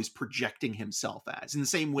Cruise is always projecting himself as. In the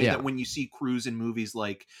same way that when you see Cruise in movies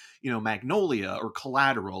like, Magnolia or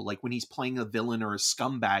Collateral, like when he's playing a villain or a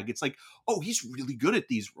scumbag, it's like, oh, he's really good at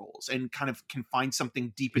these roles and kind of can find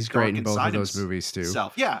something deep and dark great in both inside of those movies too.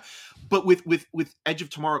 Yeah. But with Edge of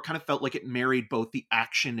Tomorrow, it kind of felt like it married both the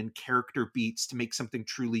action and character beats to make something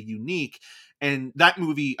truly unique. And that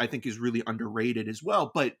movie, I think, is really underrated as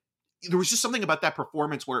well. But there was just something about that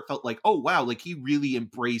performance where it felt like, oh, wow, like he really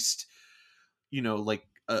embraced, like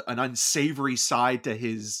an unsavory side to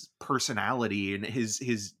his personality and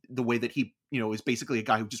the way that he, is basically a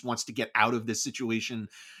guy who just wants to get out of this situation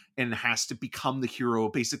and has to become the hero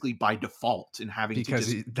basically by default and having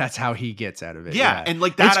that's how he gets out of it. Yeah. And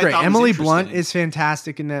like that, it's great. I thought Emily Blunt is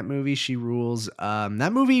fantastic in that movie. She rules.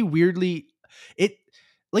 That movie weirdly, it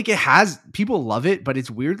has, people love it, but it's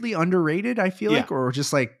weirdly underrated, I feel like, or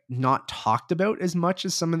just like not talked about as much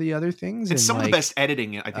as some of the other things. It's some like, of the best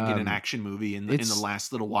editing, I think, in an action movie in the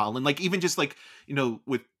last little while. And like, even just like,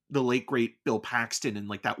 with the late great Bill Paxton and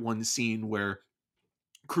like that one scene where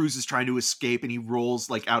Cruise is trying to escape and he rolls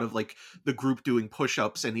like out of like the group doing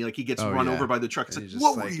push-ups and he gets run over by the truck. It's like,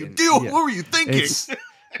 what were you doing? What were you thinking?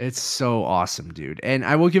 It's so awesome, dude. And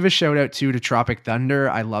I will give a shout out to Tropic Thunder.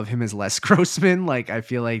 I love him as Les Grossman. Like, I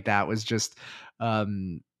feel like that was just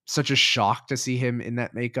such a shock to see him in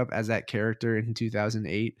that makeup as that character in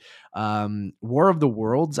 2008. War of the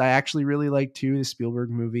Worlds, I actually really like too, the Spielberg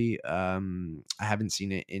movie. I haven't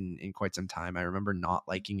seen it in quite some time. I remember not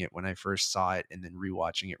liking it when I first saw it and then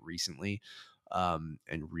rewatching it recently and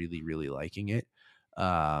really, really liking it.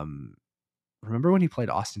 Remember when he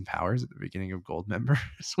played Austin Powers at the beginning of Goldmember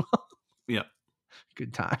as well? Yeah.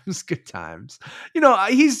 Good times. He's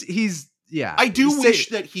I do wish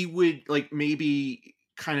that he would like maybe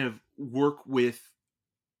kind of work with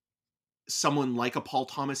someone like a Paul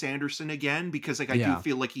Thomas Anderson again, because like I do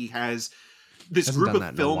feel like he has this group of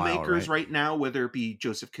filmmakers right now, whether it be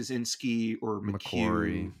Joseph Kosinski or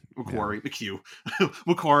McQuarrie,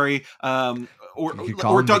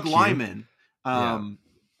 or Doug Liman.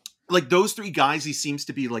 Like those three guys, he seems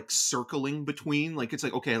to be like circling between. Like it's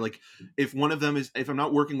like, okay, like if I'm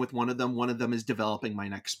not working with one of them is developing my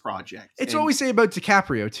next project. It's what we say about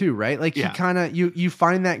DiCaprio too, right? Like he kind of you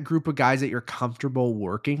find that group of guys that you're comfortable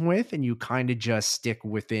working with, and you kind of just stick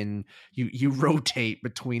within. You rotate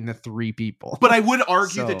between the three people. But I would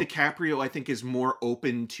argue that DiCaprio, I think, is more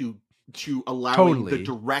open to allowing the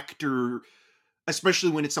director, especially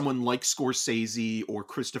when it's someone like Scorsese or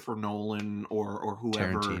Christopher Nolan or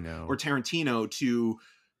whoever Tarantino to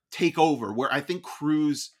take over, where I think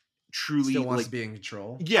Cruise truly still wants to be in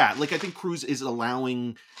control. Yeah, like I think Cruise is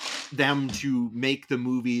allowing them to make the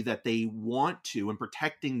movie that they want to and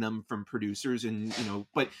protecting them from producers and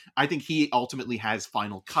but I think he ultimately has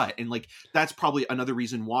final cut, and like that's probably another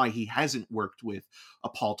reason why he hasn't worked with a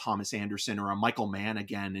Paul Thomas Anderson or a Michael Mann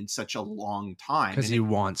again in such a long time, because he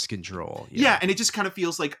wants control. And it just kind of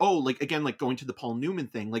feels like, oh, like again, like going to the Paul Newman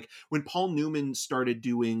thing, like when Paul Newman started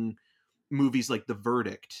doing movies like The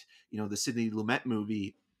Verdict, the Sidney Lumet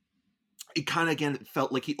movie, it kind of again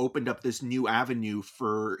felt like he opened up this new avenue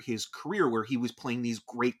for his career where he was playing these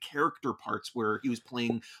great character parts, where he was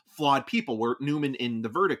playing flawed people, where Newman in The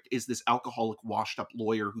Verdict is this alcoholic washed up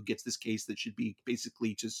lawyer who gets this case that should be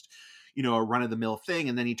basically just a run-of-the-mill thing,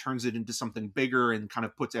 and then he turns it into something bigger and kind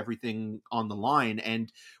of puts everything on the line. And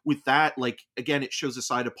with that, like again, it shows a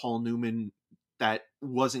side of Paul Newman that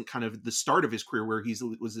wasn't kind of the start of his career, where he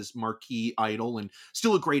was this marquee idol and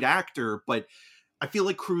still a great actor. But I feel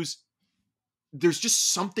like Cruise, there's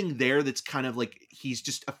just something there that's kind of like he's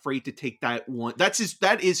just afraid to take that one. That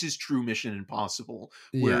is his true Mission Impossible,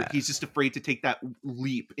 where he's just afraid to take that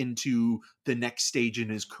leap into the next stage in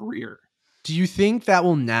his career. Do you think that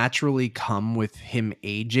will naturally come with him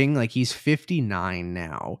aging? Like, he's 59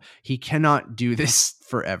 now. He cannot do this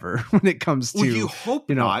forever when it comes Well, to, you hope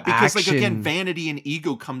not, because like again, action. vanity and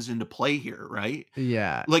ego comes into play here, right?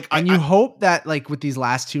 Yeah. Like And you hope that, like, with these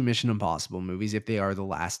last two Mission Impossible movies, if they are the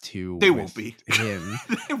last two they with won't be him.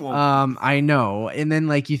 they won't be. I know. And then,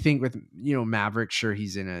 like, you think with, Maverick, sure,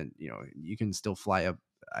 he's in a, you can still fly a,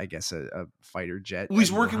 I guess, a fighter jet. Well, he's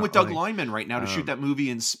I don't know working how, with Doug like, Liman right now to shoot that movie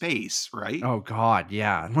in space, right? oh God,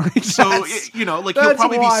 yeah. Like, So, that's- like he'll that's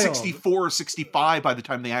probably wild. be 64 or 65 by the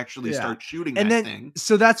time they actually Yeah. start shooting And that then, thing.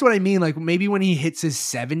 so that's what I mean. Like, maybe when he hits his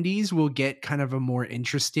 70s, we'll get kind of a more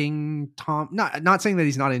interesting Tom. Not saying that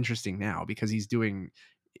he's not interesting now, because he's doing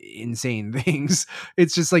insane things.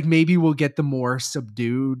 It's just like, maybe we'll get the more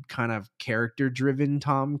subdued, kind of character driven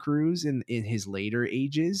Tom Cruise in his later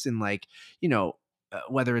ages. And like,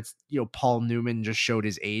 whether it's, Paul Newman just showed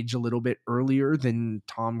his age a little bit earlier than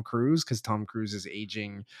Tom Cruise, because Tom Cruise is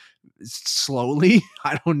aging slowly.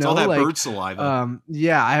 I don't It's know. all that like, bird saliva.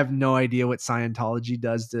 Yeah, I have no idea what Scientology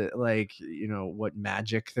does to, like, what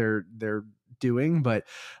magic they're doing, but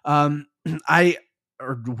I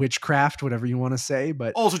or witchcraft, whatever you want to say,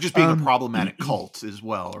 but Also just being a problematic cult as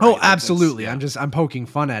well, right? Oh, Like, that's- absolutely. yeah. I'm poking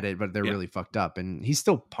fun at it, but they're Yeah. really fucked up, and he's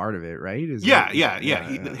still part of it, right? Yeah.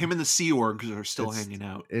 Him and the Sea Orgs are still It's- hanging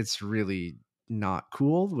out. It's really not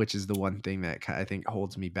cool, which is the one thing that I think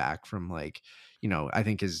holds me back from, like, I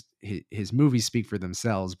think his movies speak for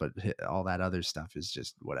themselves, but all that other stuff is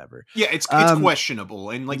just whatever. Yeah, it's questionable,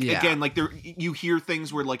 and like yeah. again, like you hear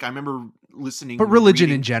things where like I remember listening, But religion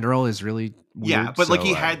reading, in general is really weird, yeah, but like so,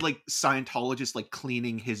 he had like Scientologists like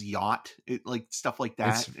cleaning his yacht, like stuff like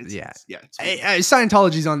that. It's weird.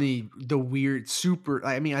 Scientology's on the weird super.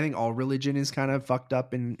 I mean, I think all religion is kind of fucked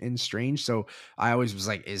up and strange. So I always was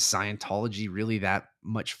like, is Scientology really that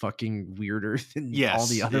much fucking weirder than all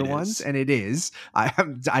the other ones? And it is. I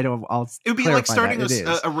don't. I'll. It would be like starting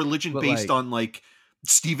a a religion but based like, on like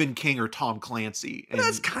Stephen King or Tom Clancy. And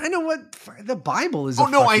that's kind of what the Bible is. Oh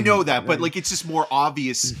no, I know that, but like it's just more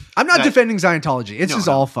obvious. I'm not defending Scientology. It's just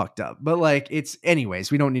no. all fucked up. But like, it's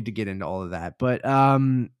anyways. We don't need to get into all of that. But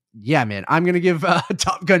yeah, man, I'm gonna give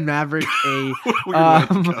Top Gun Maverick a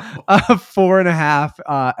 4.5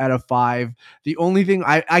 out of 5. The only thing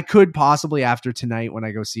I could possibly, after tonight when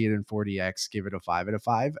I go see it in 4DX, give it a 5 out of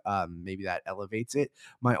 5. Maybe that elevates it.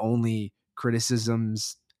 My only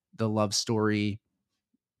criticisms: the love story,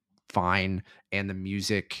 fine, and the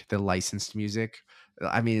music, the licensed music.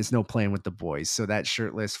 I mean, it's no playing with the boys. So that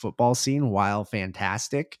shirtless football scene, while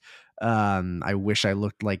fantastic, I wish I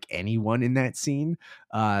looked like anyone in that scene.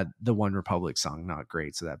 The One Republic song, not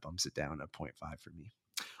great, so that bumps it down to 0.5 for me.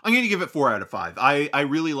 I'm going to give it 4 out of 5. I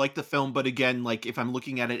really like the film, but again, like if I'm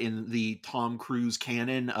looking at it in the Tom Cruise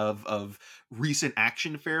canon of recent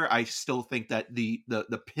action fare, I still think that the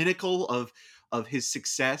pinnacle of his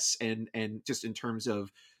success and just in terms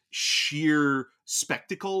of sheer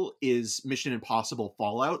spectacle is Mission Impossible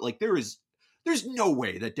Fallout. Like there's no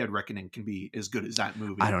way that Dead Reckoning can be as good as that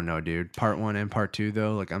movie. I don't know, dude. Part 1 and part 2,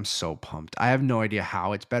 though, like I'm so pumped. I have no idea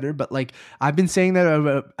how it's better, but like I've been saying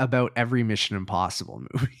that about every Mission Impossible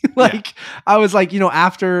movie. I was like,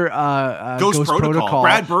 after Ghost Protocol,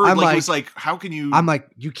 Brad Bird I'm was like, how can you? I'm like,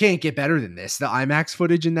 you can't get better than this. The IMAX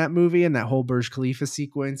footage in that movie and that whole Burj Khalifa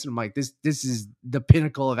sequence, and I'm like, this is the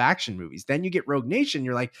pinnacle of action movies. Then you get Rogue Nation,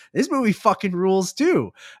 you're like, this movie fucking rules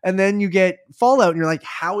too. And then you get Fallout, and you're like,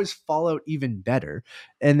 how is Fallout even better?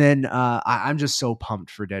 And then I'm just so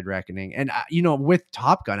pumped for Dead Reckoning. And with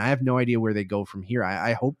Top Gun, I have no idea where they go from here.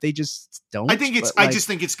 I hope they just don't. I just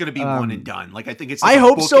think it's going to be one and done. Like I think it's. I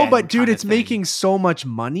hope so, but dude, it's making so much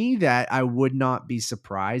money that I would not be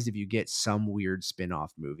surprised if you get some weird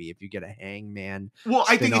spin-off movie. If you get a Hangman. Well,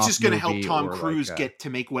 I think it's just going to help Tom Cruise get to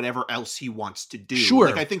make whatever else he wants to do. Sure,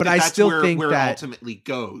 like, I think but that's still where think it that ultimately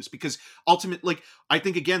goes, because ultimately, like I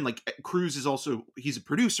think again, like Cruise is also he's a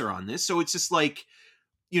producer on this, so it's just like.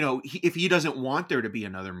 If he doesn't want there to be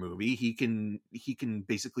another movie, he can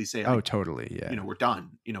basically say, "Oh, totally, yeah. We're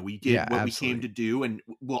done. We did what we came to do, and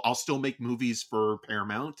I'll still make movies for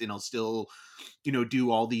Paramount, and I'll still,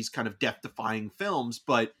 do all these kind of death-defying films.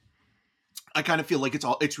 But I kind of feel like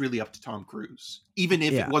it's really up to Tom Cruise, even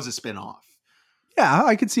if it was a spin-off. Yeah,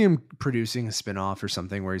 I could see him producing a spin-off or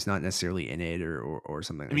something where he's not necessarily in it or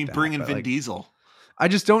something. I mean, bring in Vin Diesel. I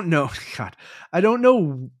just don't know. God, I don't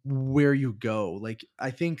know where you go. Like, I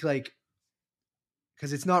think like,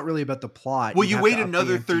 because it's not really about the plot. Well, you wait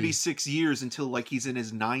another 36 years until like he's in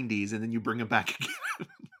his 90s, and then you bring him back again.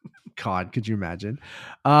 God, could you imagine?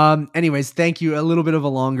 Anyways, thank you. A little bit of a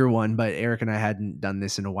longer one, but Eric and I hadn't done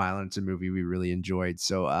this in a while, and it's a movie we really enjoyed.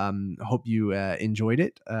 So hope you enjoyed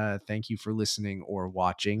it. Thank you for listening or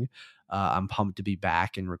watching. I'm pumped to be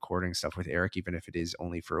back and recording stuff with Eric, even if it is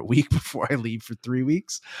only for a week before I leave for 3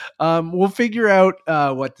 weeks. We'll figure out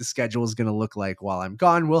what the schedule is going to look like while I'm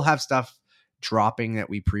gone. We'll have stuff dropping that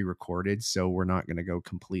we pre-recorded, so we're not going to go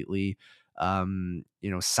completely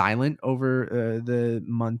silent over the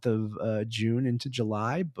month of June into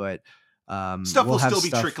July, but Stuff we'll will have still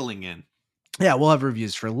be trickling in. Yeah, we'll have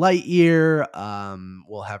reviews for Lightyear.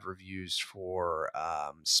 We'll have reviews for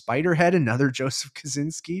Spiderhead, another Joseph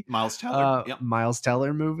Kosinski, Miles Teller, yep. Miles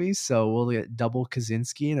Teller movie. So we'll get double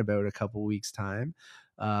Kosinski in about a couple weeks' time.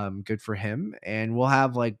 Good for him. And we'll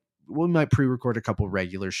have we might pre-record a couple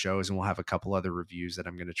regular shows, and we'll have a couple other reviews that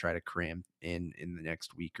I'm going to try to cram in the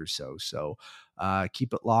next week or so. So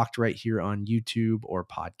keep it locked right here on YouTube or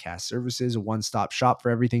podcast services, a one-stop shop for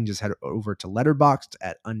everything. Just head over to Letterboxd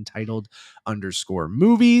at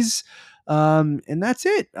untitled_movies. And that's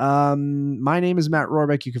it. My name is Matt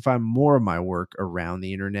Rohrbeck. You can find more of my work around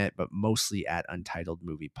the internet, but mostly at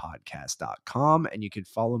untitledmoviepodcast.com. And you can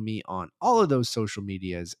follow me on all of those social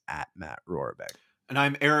medias at Matt Rohrbeck. And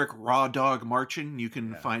I'm Eric Raw Dog Marchin. You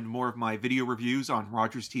can find more of my video reviews on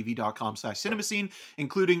rogerstv.com/cinemascene,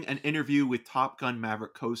 including an interview with Top Gun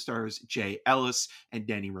Maverick co-stars Jay Ellis and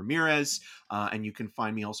Danny Ramirez. And you can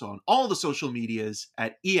find me also on all the social medias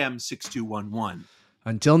at EM6211.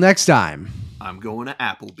 Until next time. I'm going to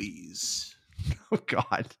Applebee's. Oh,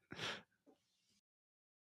 God.